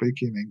Seguin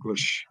speaking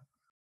English.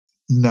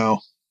 No,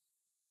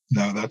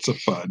 that's a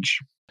fudge.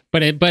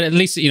 But at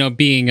least,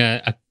 being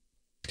a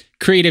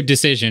creative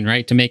decision,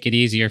 right, to make it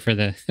easier for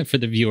the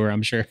viewer,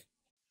 I'm sure.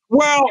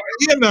 Well,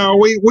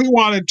 we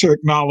wanted to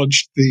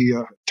acknowledge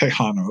the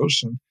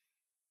Tejanos,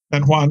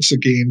 and Juan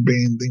Seguin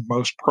being the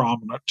most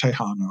prominent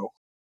Tejano,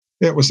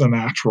 it was a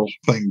natural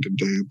thing to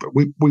do. But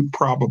we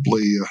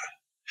probably,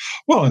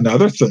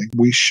 another thing,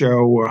 we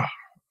show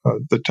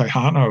the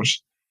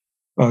Tejanos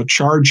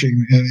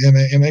charging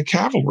in a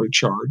cavalry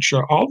charge.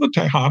 All the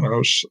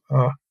Tejanos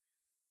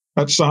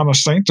at San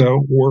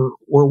Jacinto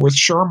were with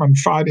Sherman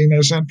fighting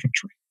as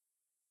infantry.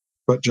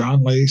 But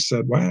John Lee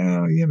said,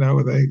 well,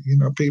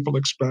 people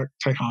expect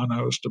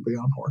Tejanos to be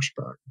on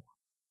horseback.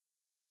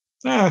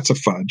 That's a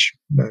fudge.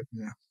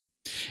 Yeah.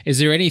 Is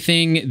there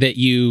anything that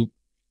you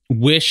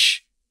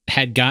wish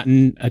had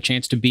gotten a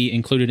chance to be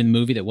included in the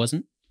movie that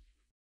wasn't?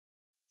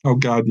 Oh,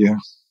 God, yeah.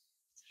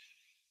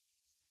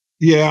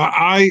 Yeah,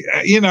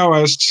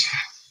 as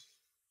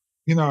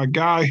a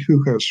guy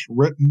who has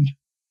written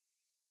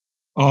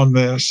on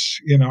this,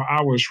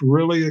 I was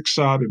really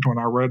excited when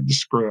I read the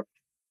script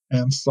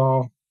and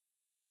saw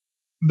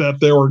that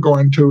they were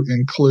going to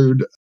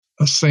include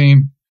a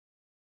scene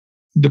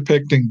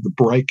depicting the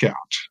breakout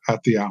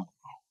at the Alamo.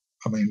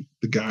 I mean,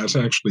 the guys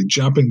actually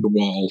jumping the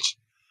walls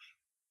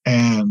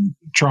and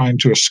trying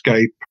to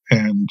escape,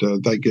 and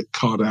they get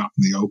caught out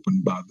in the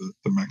open by the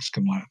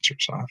Mexican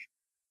lancers.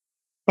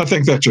 I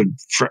think that's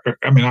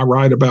I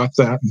write about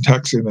that in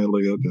Texian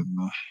Iliad,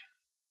 and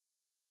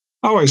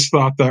I always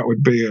thought that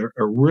would be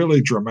a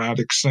really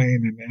dramatic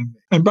scene.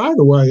 And by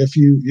the way, if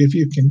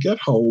you can get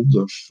hold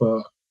of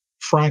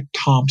Frank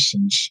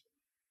Thompson's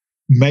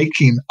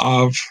making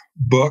of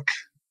book,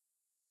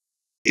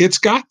 it's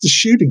got the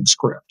shooting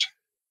script,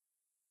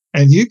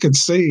 and you can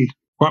see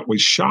what we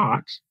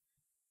shot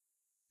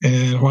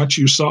and what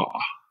you saw,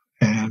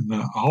 and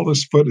all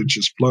this footage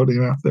is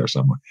floating out there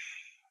somewhere.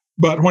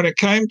 But when it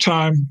came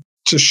time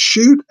to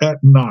shoot at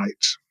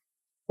night,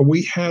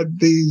 we had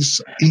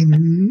these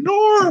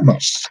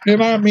enormous,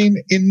 and I mean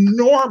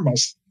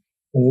enormous,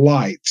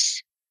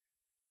 lights,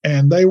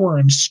 and they were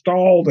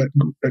installed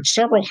at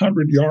several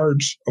hundred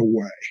yards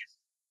away.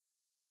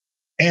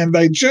 And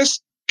they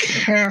just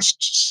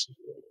cast,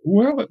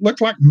 it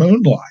looked like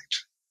moonlight,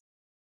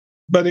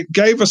 but it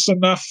gave us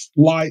enough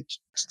light.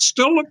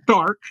 Still looked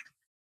dark.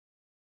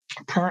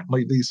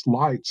 Apparently these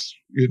lights,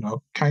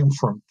 came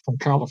from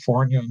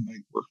California, and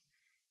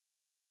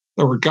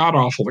they were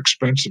god-awful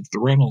expensive, the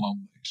rental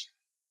on these.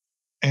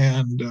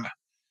 And,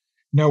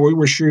 we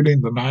were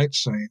shooting the night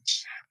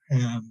scenes,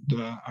 and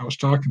I was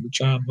talking to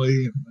John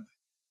Lee, and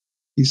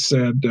he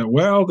said,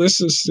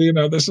 this is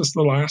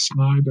the last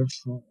night of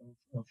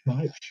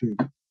night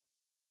shooting.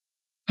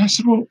 I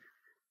said, well,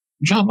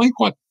 John Lee,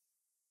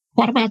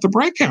 what about the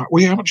breakout?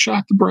 We haven't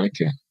shot the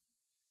breakout.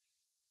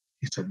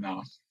 He said,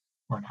 no,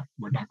 we're not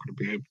going to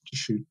be able to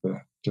shoot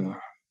that.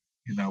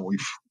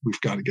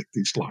 We've got to get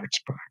these lights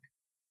back.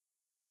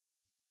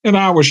 And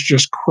I was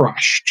just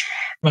crushed.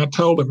 And I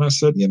told him, I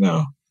said,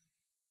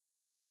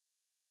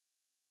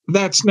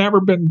 that's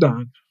never been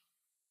done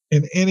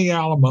in any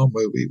Alamo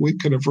movie. We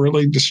could have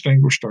really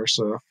distinguished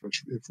ourselves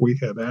if we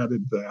had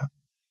added that.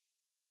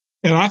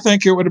 And I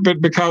think it would have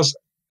been because,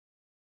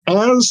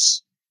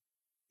 as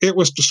it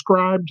was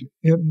described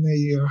in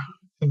the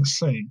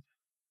scene,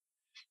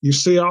 you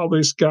see all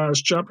these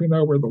guys jumping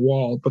over the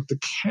wall, but the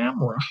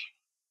camera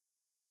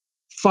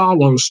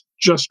follows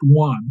just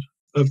one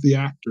of the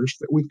actors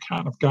that we've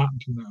kind of gotten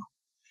to know.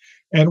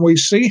 And we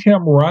see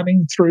him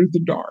running through the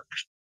dark.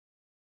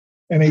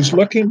 And he's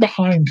looking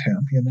behind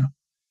him,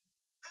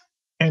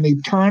 and he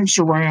turns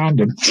around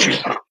and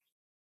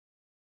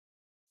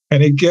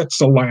he gets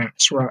a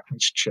lance right in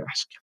his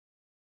chest.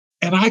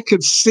 And I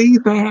could see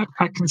that.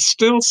 I can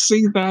still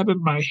see that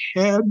in my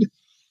head.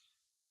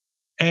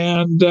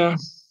 And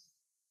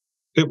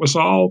it was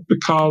all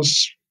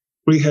because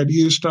we had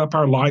used up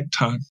our light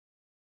time.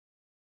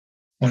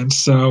 And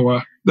so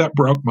that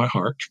broke my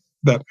heart.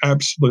 That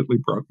absolutely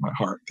broke my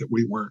heart that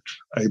we weren't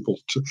able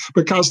to,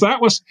 because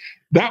that was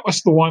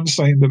the one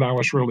scene that I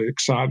was really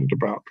excited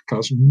about,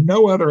 because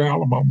no other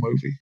Alamo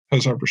movie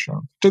has ever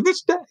shown. To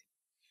this day,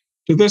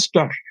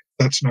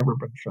 that's never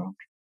been filmed.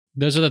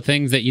 Those are the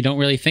things that you don't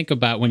really think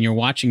about when you're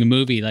watching a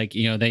movie. Like,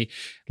 they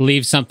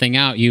leave something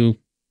out. You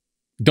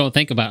don't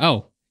think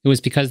about, it was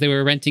because they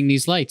were renting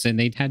these lights and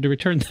they had to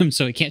return them,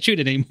 so we can't shoot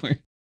it anymore.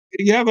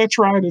 Yeah, that's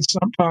right. It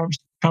sometimes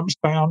comes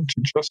down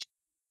to just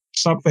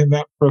something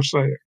that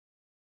prosaic.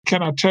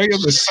 Can I tell you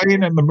the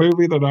scene in the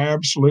movie that I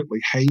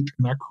absolutely hate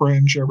and I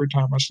cringe every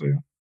time I see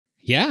it?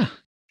 Yeah.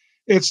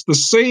 It's the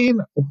scene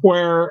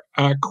where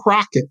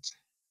Crockett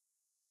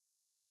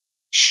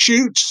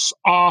shoots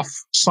off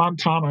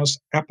Santana's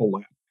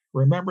epaulette.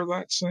 Remember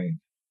that scene?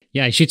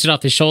 Yeah, he shoots it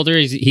off his shoulder.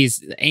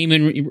 He's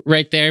aiming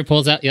right there,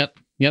 pulls out. Yep.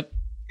 Yeah.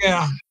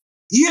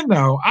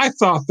 I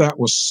thought that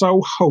was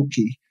so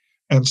hokey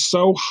and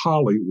so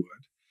Hollywood.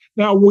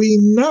 Now we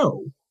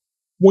know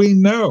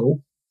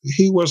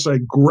he was a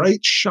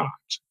great shot.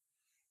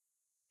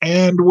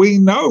 And we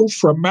know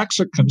from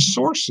Mexican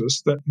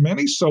sources that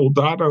many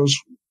soldados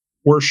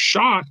were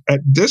shot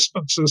at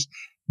distances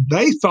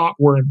they thought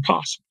were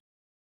impossible.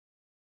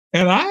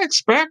 And I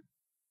expect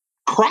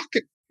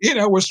Crockett,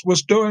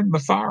 was doing the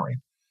firing.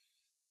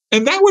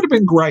 And that would have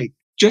been great,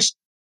 just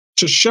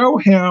to show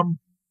him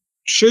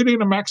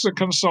shooting a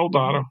Mexican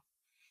soldado.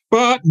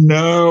 But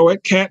no,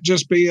 it can't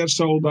just be a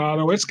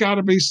soldado. It's got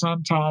to be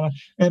Santana.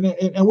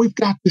 And we've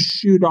got to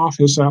shoot off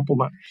his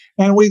epaulette.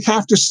 And we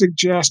have to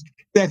suggest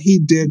that he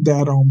did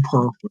that on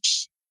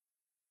purpose.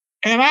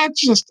 And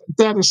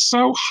that is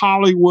so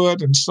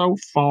Hollywood and so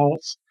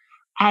false.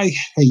 I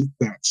hate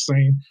that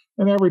scene.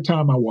 And every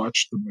time I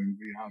watch the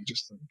movie, I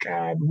just think,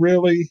 God,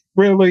 really?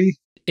 Really?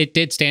 It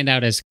did stand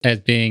out as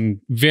being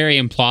very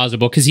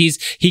implausible because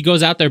he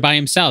goes out there by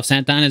himself.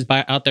 Santana's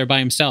out there by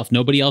himself.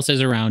 Nobody else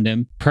is around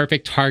him.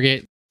 Perfect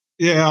target.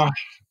 Yeah,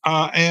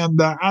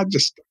 I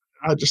just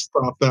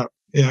thought that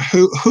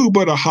who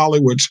but a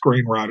Hollywood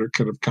screenwriter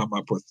could have come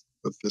up with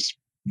this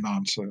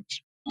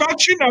nonsense. But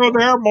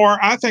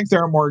I think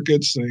there are more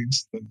good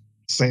scenes than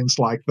scenes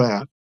like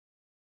that.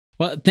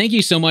 Well, thank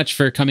you so much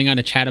for coming on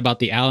to chat about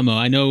the Alamo.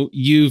 I know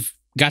you've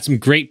got some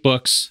great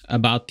books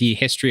about the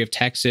history of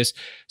Texas.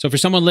 So for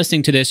someone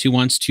listening to this who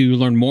wants to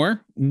learn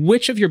more,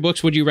 which of your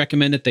books would you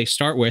recommend that they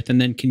start with?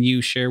 And then can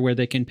you share where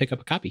they can pick up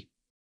a copy?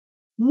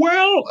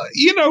 Well,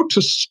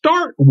 to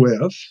start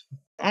with,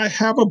 I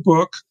have a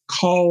book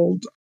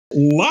called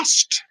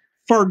Lust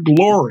for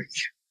Glory.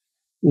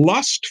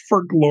 Lust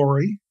for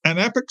Glory, an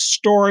epic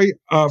story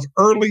of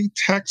early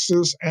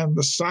Texas and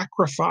the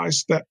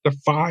sacrifice that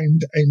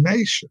defined a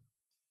nation.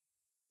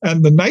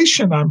 And the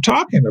nation I'm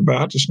talking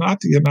about is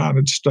not the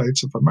United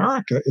States of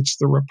America, it's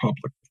the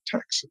Republic of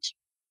Texas.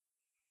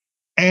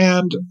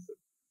 And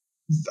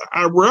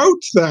I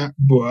wrote that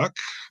book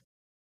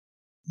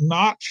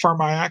not for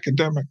my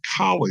academic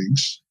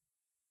colleagues,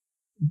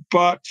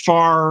 but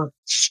for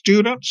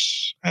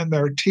students and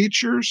their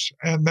teachers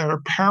and their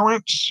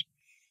parents,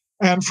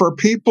 and for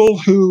people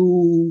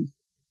who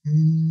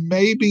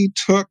maybe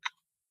took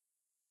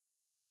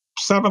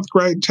 7th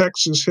grade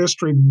Texas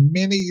history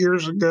many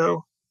years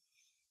ago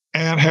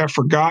and have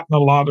forgotten a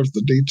lot of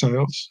the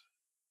details.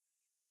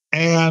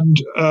 And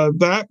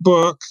that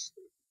book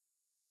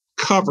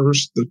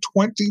covers the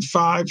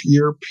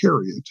 25-year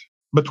period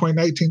between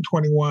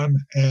 1821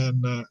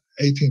 and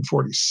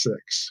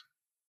 1846,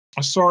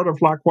 sort of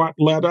like what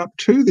led up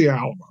to the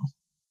Alamo.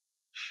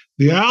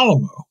 The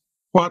Alamo,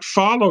 what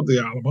followed the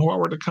Alamo, what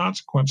were the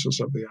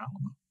consequences of the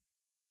Alamo?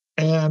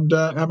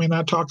 And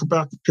I talk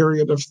about the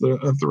period of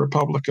the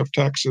Republic of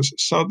Texas.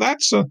 So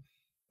that's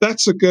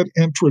a good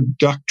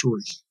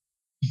introductory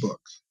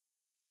book.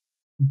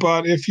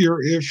 But if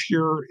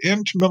you're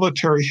into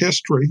military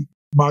history,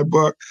 my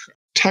book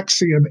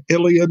Texian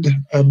Iliad,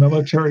 A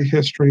Military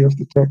History of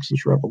the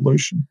Texas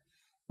Revolution.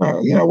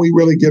 We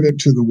really get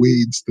into the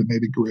weeds, the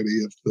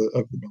nitty-gritty of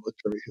the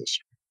military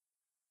history.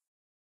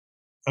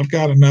 I've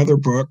got another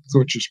book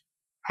which is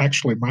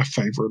actually my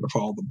favorite of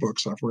all the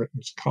books I've written.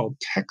 It's called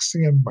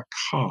Texian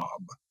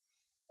Macabre,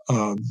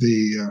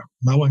 the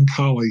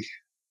Melancholy,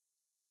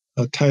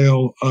 a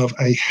tale of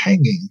a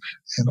hanging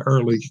in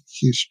early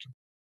Houston.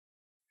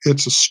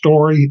 It's a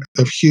story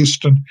of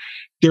Houston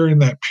during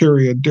the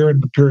period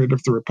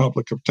of the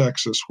Republic of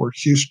Texas, where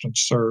Houston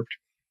served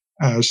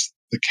as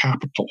the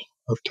capital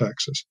of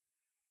Texas.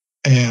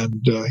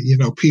 And,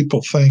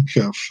 people think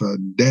of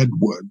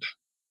Deadwood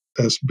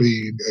as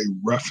being a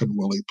rough and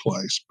woolly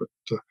place, but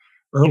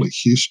early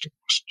Houston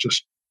was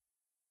just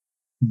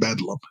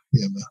bedlam,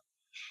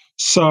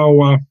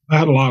 So I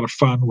had a lot of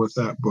fun with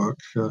that book.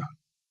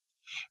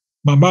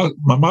 My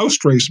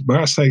most recent book,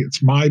 I say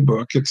it's my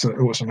book. It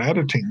was an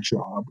editing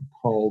job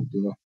called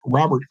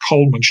Robert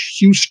Coleman's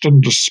Houston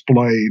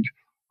Displayed,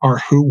 or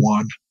Who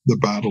Won the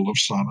Battle of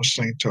San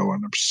Jacinto,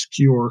 an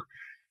obscure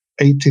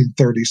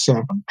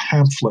 1837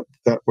 pamphlet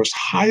that was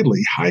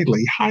highly,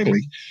 highly,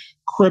 highly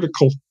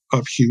critical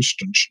of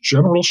Houston's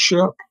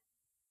generalship,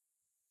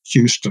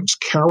 Houston's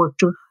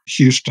character,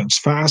 Houston's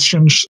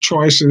fashion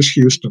choices,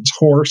 Houston's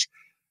horse.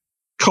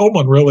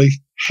 Coleman really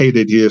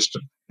hated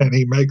Houston, and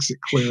he makes it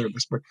clear in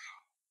this book.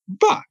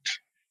 But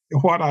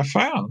what I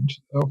found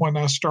when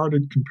I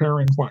started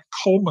comparing what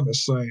Coleman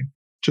is saying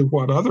to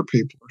what other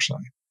people are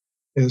saying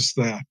is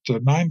that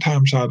 9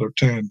 times out of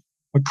 10,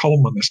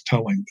 Coleman is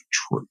telling the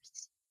truth.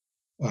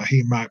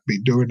 He might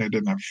be doing it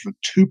in a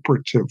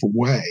vituperative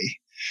way.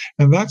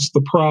 And that's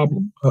the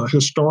problem.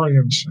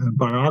 Historians and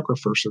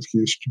biographers of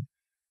Houston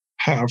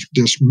have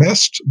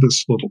dismissed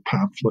this little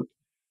pamphlet.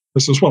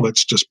 This is, well,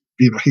 it's just,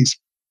 he's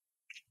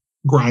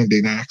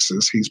grinding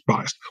axes. He's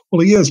biased.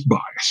 Well, he is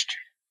biased.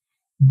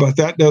 But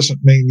that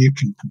doesn't mean you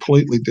can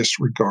completely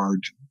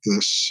disregard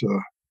this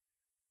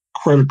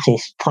critical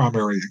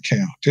primary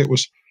account. It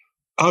was,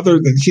 other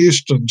than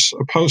Houston's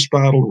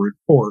post-battle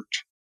report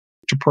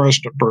to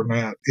President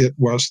Burnett, it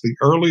was the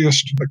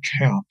earliest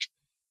account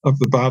of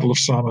the Battle of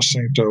San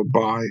Jacinto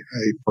by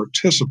a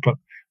participant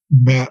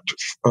meant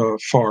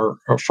for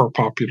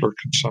popular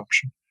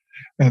consumption.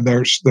 And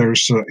there's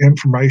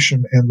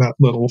information in that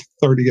little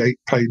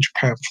 38-page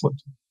pamphlet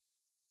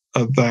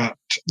that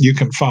you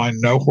can find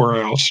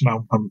nowhere else.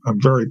 And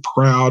I'm very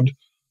proud.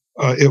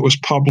 It was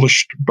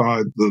published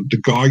by the De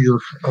Goyer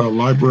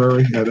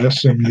Library at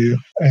SMU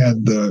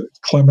and the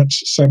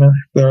Clements Center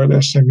there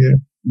at SMU.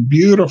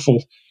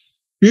 Beautiful,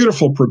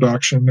 beautiful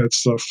production.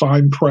 It's a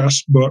fine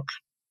press book,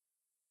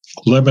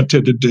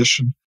 limited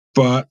edition.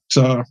 But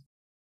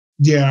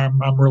yeah,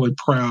 I'm really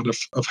proud of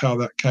how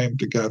that came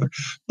together.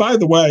 By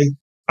the way,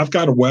 I've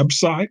got a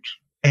website,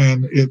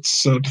 and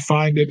it's to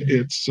find it,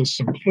 it's a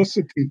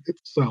simplicity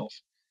itself.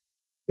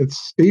 It's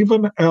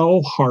Stephen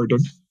L. Hardin,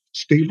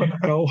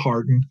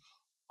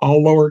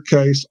 all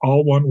lowercase,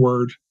 all one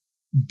word,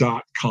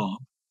 .com.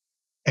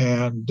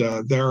 And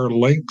there are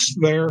links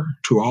there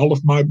to all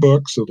of my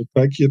books. It'll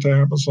take you to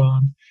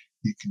Amazon.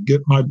 You can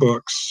get my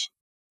books.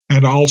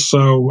 And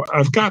also,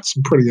 I've got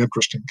some pretty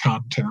interesting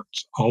content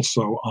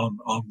also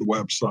on the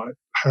website. It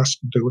has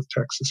to do with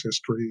Texas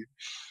history,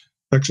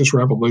 Texas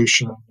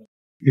Revolution.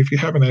 If you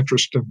have an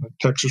interest in the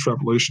Texas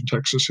Revolution,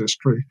 Texas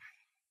history,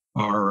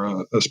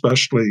 or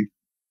especially,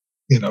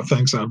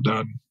 things I've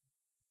done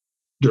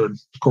during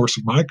the course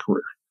of my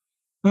career,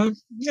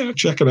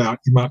 check it out.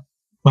 You might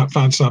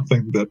find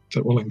something that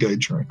will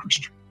engage your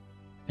interest.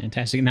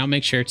 Fantastic. Now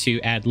make sure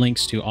to add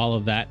links to all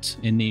of that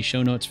in the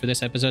show notes for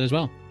this episode as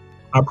well.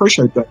 I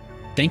appreciate that.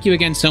 Thank you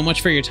again so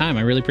much for your time.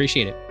 I really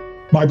appreciate it.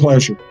 My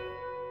pleasure.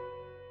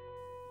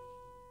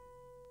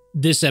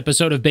 This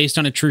episode of Based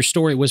on a True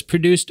Story was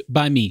produced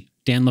by me,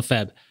 Dan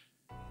Lefebvre.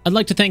 I'd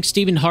like to thank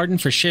Stephen Hardin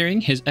for sharing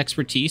his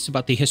expertise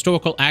about the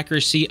historical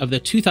accuracy of the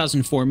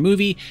 2004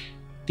 movie,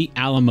 The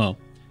Alamo.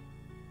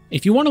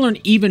 If you want to learn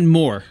even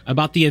more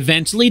about the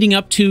events leading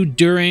up to,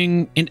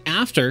 during, and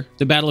after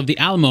the Battle of the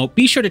Alamo,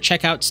 be sure to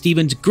check out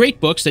Stephen's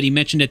great books that he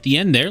mentioned at the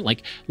end there,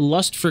 like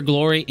Lust for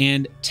Glory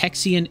and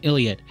Texian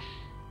Iliad.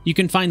 You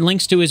can find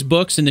links to his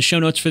books in the show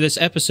notes for this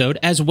episode,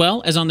 as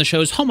well as on the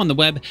show's home on the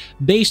web,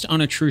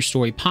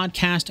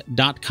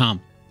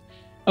 basedonatruestorypodcast.com.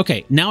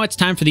 Okay, now it's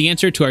time for the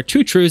answer to our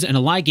 2 truths and a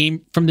lie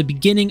game from the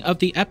beginning of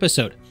the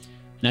episode.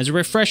 And as a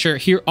refresher,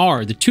 here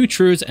are the 2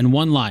 truths and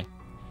 1 lie.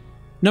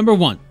 Number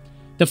 1.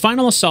 The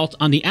final assault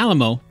on the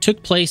Alamo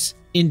took place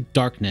in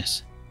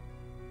darkness.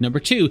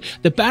 Number 2,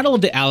 the Battle of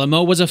the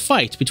Alamo was a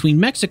fight between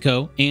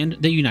Mexico and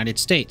the United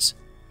States.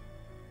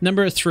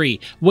 Number 3,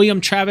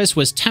 William Travis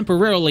was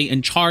temporarily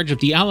in charge of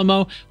the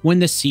Alamo when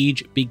the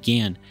siege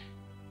began.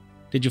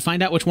 Did you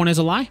find out which one is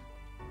a lie?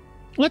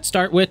 Let's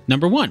start with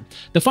number 1.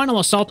 The final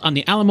assault on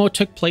the Alamo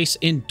took place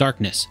in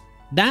darkness.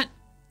 That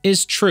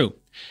is true.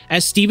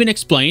 As Stephen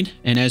explained,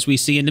 and as we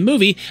see in the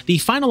movie, the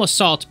final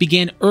assault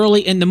began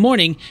early in the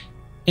morning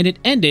and it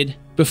ended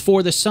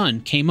before the sun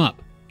came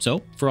up.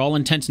 So, for all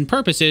intents and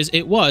purposes,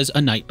 it was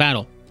a night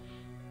battle.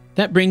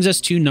 That brings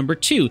us to number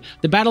 2.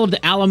 The Battle of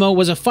the Alamo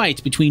was a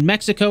fight between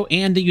Mexico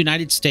and the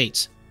United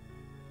States.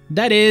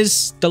 That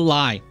is the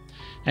lie.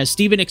 As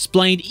Stephen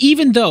explained,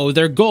 even though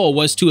their goal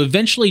was to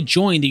eventually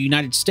join the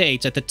United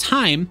States at the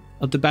time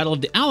of the Battle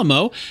of the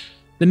Alamo,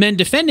 the men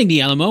defending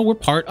the Alamo were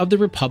part of the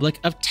Republic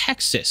of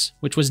Texas,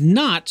 which was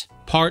not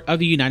part of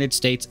the United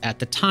States at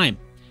the time.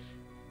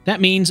 That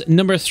means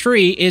number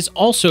 3 is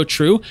also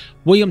true.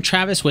 William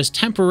Travis was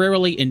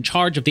temporarily in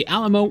charge of the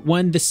Alamo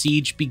when the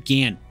siege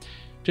began.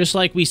 Just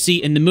like we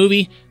see in the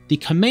movie, the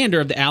commander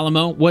of the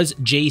Alamo was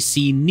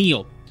J.C.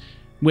 Neal.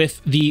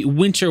 With the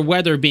winter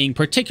weather being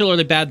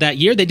particularly bad that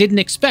year, they didn't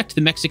expect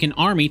the Mexican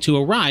army to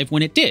arrive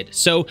when it did.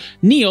 So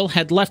Neal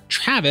had left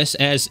Travis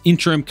as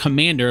interim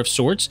commander of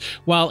sorts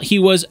while he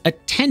was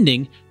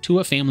attending to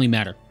a family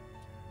matter.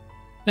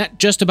 That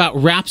just about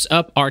wraps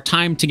up our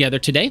time together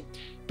today.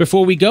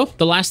 Before we go,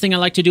 the last thing I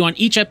like to do on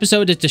each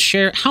episode is to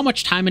share how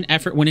much time and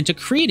effort went into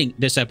creating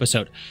this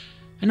episode.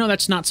 I know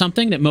that's not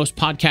something that most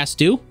podcasts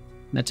do.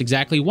 That's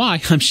exactly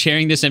why I'm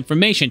sharing this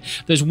information.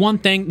 There's one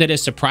thing that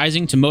is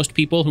surprising to most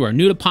people who are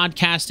new to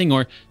podcasting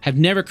or have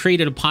never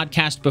created a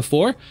podcast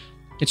before.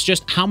 It's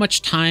just how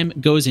much time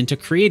goes into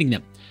creating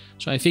them.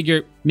 So I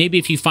figure maybe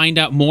if you find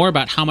out more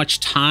about how much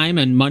time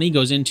and money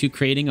goes into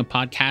creating a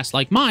podcast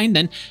like mine,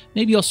 then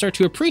maybe you'll start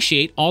to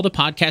appreciate all the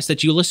podcasts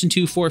that you listen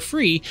to for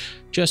free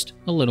just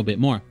a little bit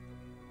more.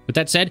 With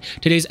that said,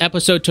 today's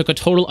episode took a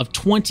total of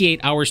 28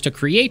 hours to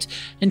create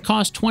and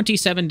cost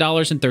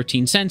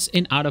 $27.13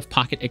 in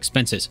out-of-pocket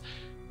expenses.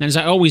 And as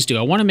I always do,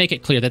 I want to make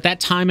it clear that that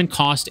time and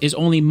cost is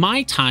only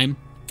my time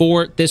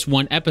for this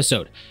one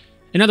episode.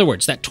 In other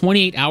words, that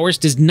 28 hours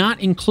does not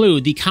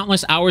include the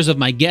countless hours of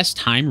my guest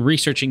time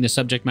researching the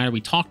subject matter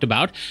we talked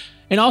about.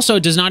 It also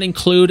does not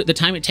include the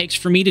time it takes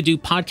for me to do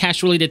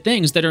podcast-related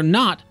things that are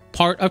not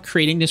part of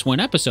creating this one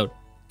episode.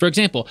 For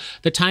example,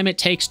 the time it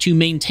takes to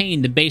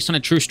maintain the Based on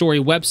a True Story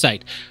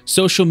website,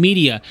 social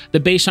media, the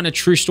Based on a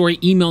True Story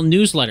email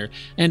newsletter,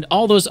 and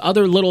all those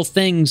other little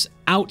things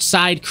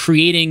outside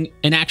creating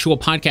an actual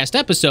podcast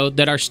episode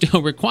that are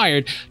still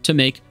required to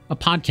make a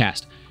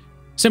podcast.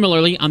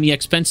 Similarly, on the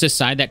expenses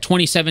side, that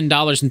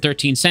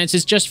 $27.13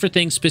 is just for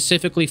things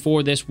specifically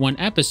for this one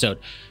episode.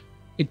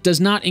 It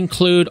does not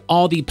include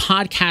all the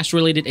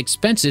podcast-related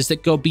expenses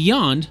that go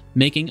beyond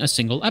making a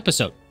single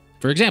episode.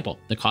 For example,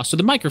 the cost of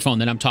the microphone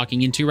that I'm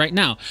talking into right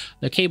now,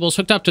 the cables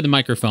hooked up to the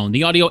microphone,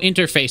 the audio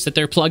interface that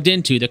they're plugged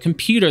into, the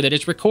computer that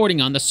it's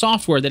recording on, the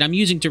software that I'm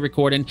using to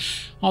record, and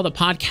all the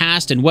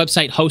podcast and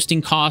website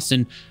hosting costs,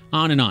 and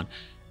on and on.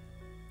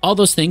 All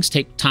those things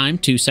take time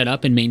to set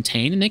up and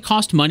maintain, and they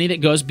cost money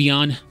that goes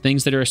beyond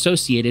things that are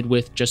associated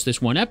with just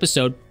this one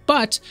episode,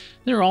 but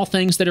they're all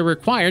things that are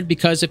required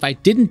because if I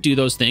didn't do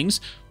those things,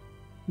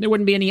 there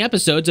wouldn't be any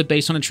episodes of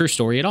Based on a True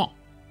Story at all.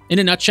 In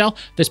a nutshell,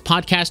 this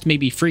podcast may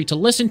be free to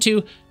listen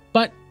to,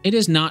 but it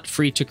is not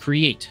free to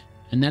create.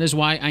 And that is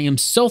why I am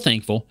so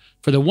thankful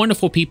for the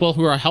wonderful people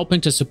who are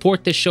helping to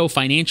support this show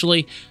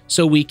financially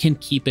so we can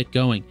keep it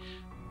going.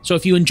 So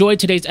if you enjoyed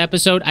today's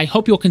episode, I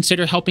hope you'll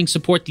consider helping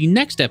support the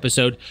next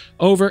episode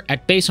over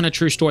at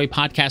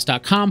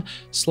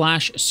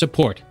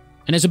basedonatruestorypodcast.com/support.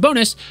 And as a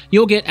bonus,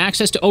 you'll get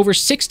access to over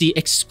 60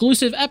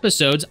 exclusive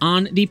episodes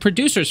on the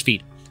producer's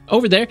feed.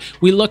 Over there,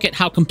 we look at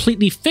how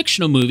completely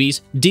fictional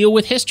movies deal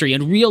with history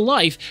and real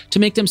life to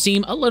make them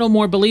seem a little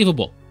more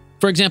believable.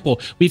 For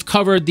example, we've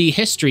covered the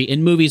history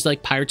in movies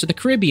like Pirates of the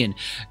Caribbean,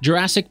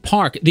 Jurassic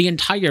Park, the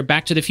entire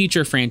Back to the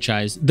Future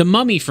franchise, the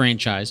Mummy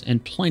franchise,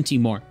 and plenty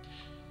more.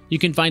 You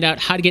can find out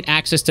how to get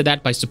access to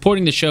that by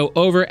supporting the show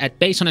over at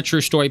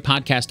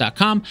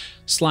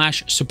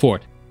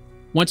basedonatruestorypodcast.com/support.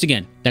 Once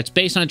again, that's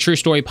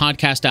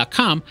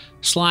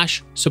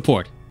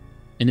basedonatruestorypodcast.com/support.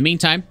 In the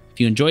meantime, if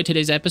you enjoyed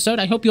today's episode,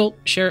 I hope you'll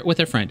share it with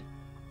a friend.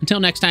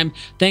 Until next time,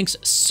 thanks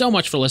so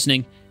much for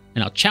listening,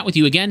 and I'll chat with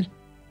you again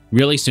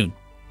really soon.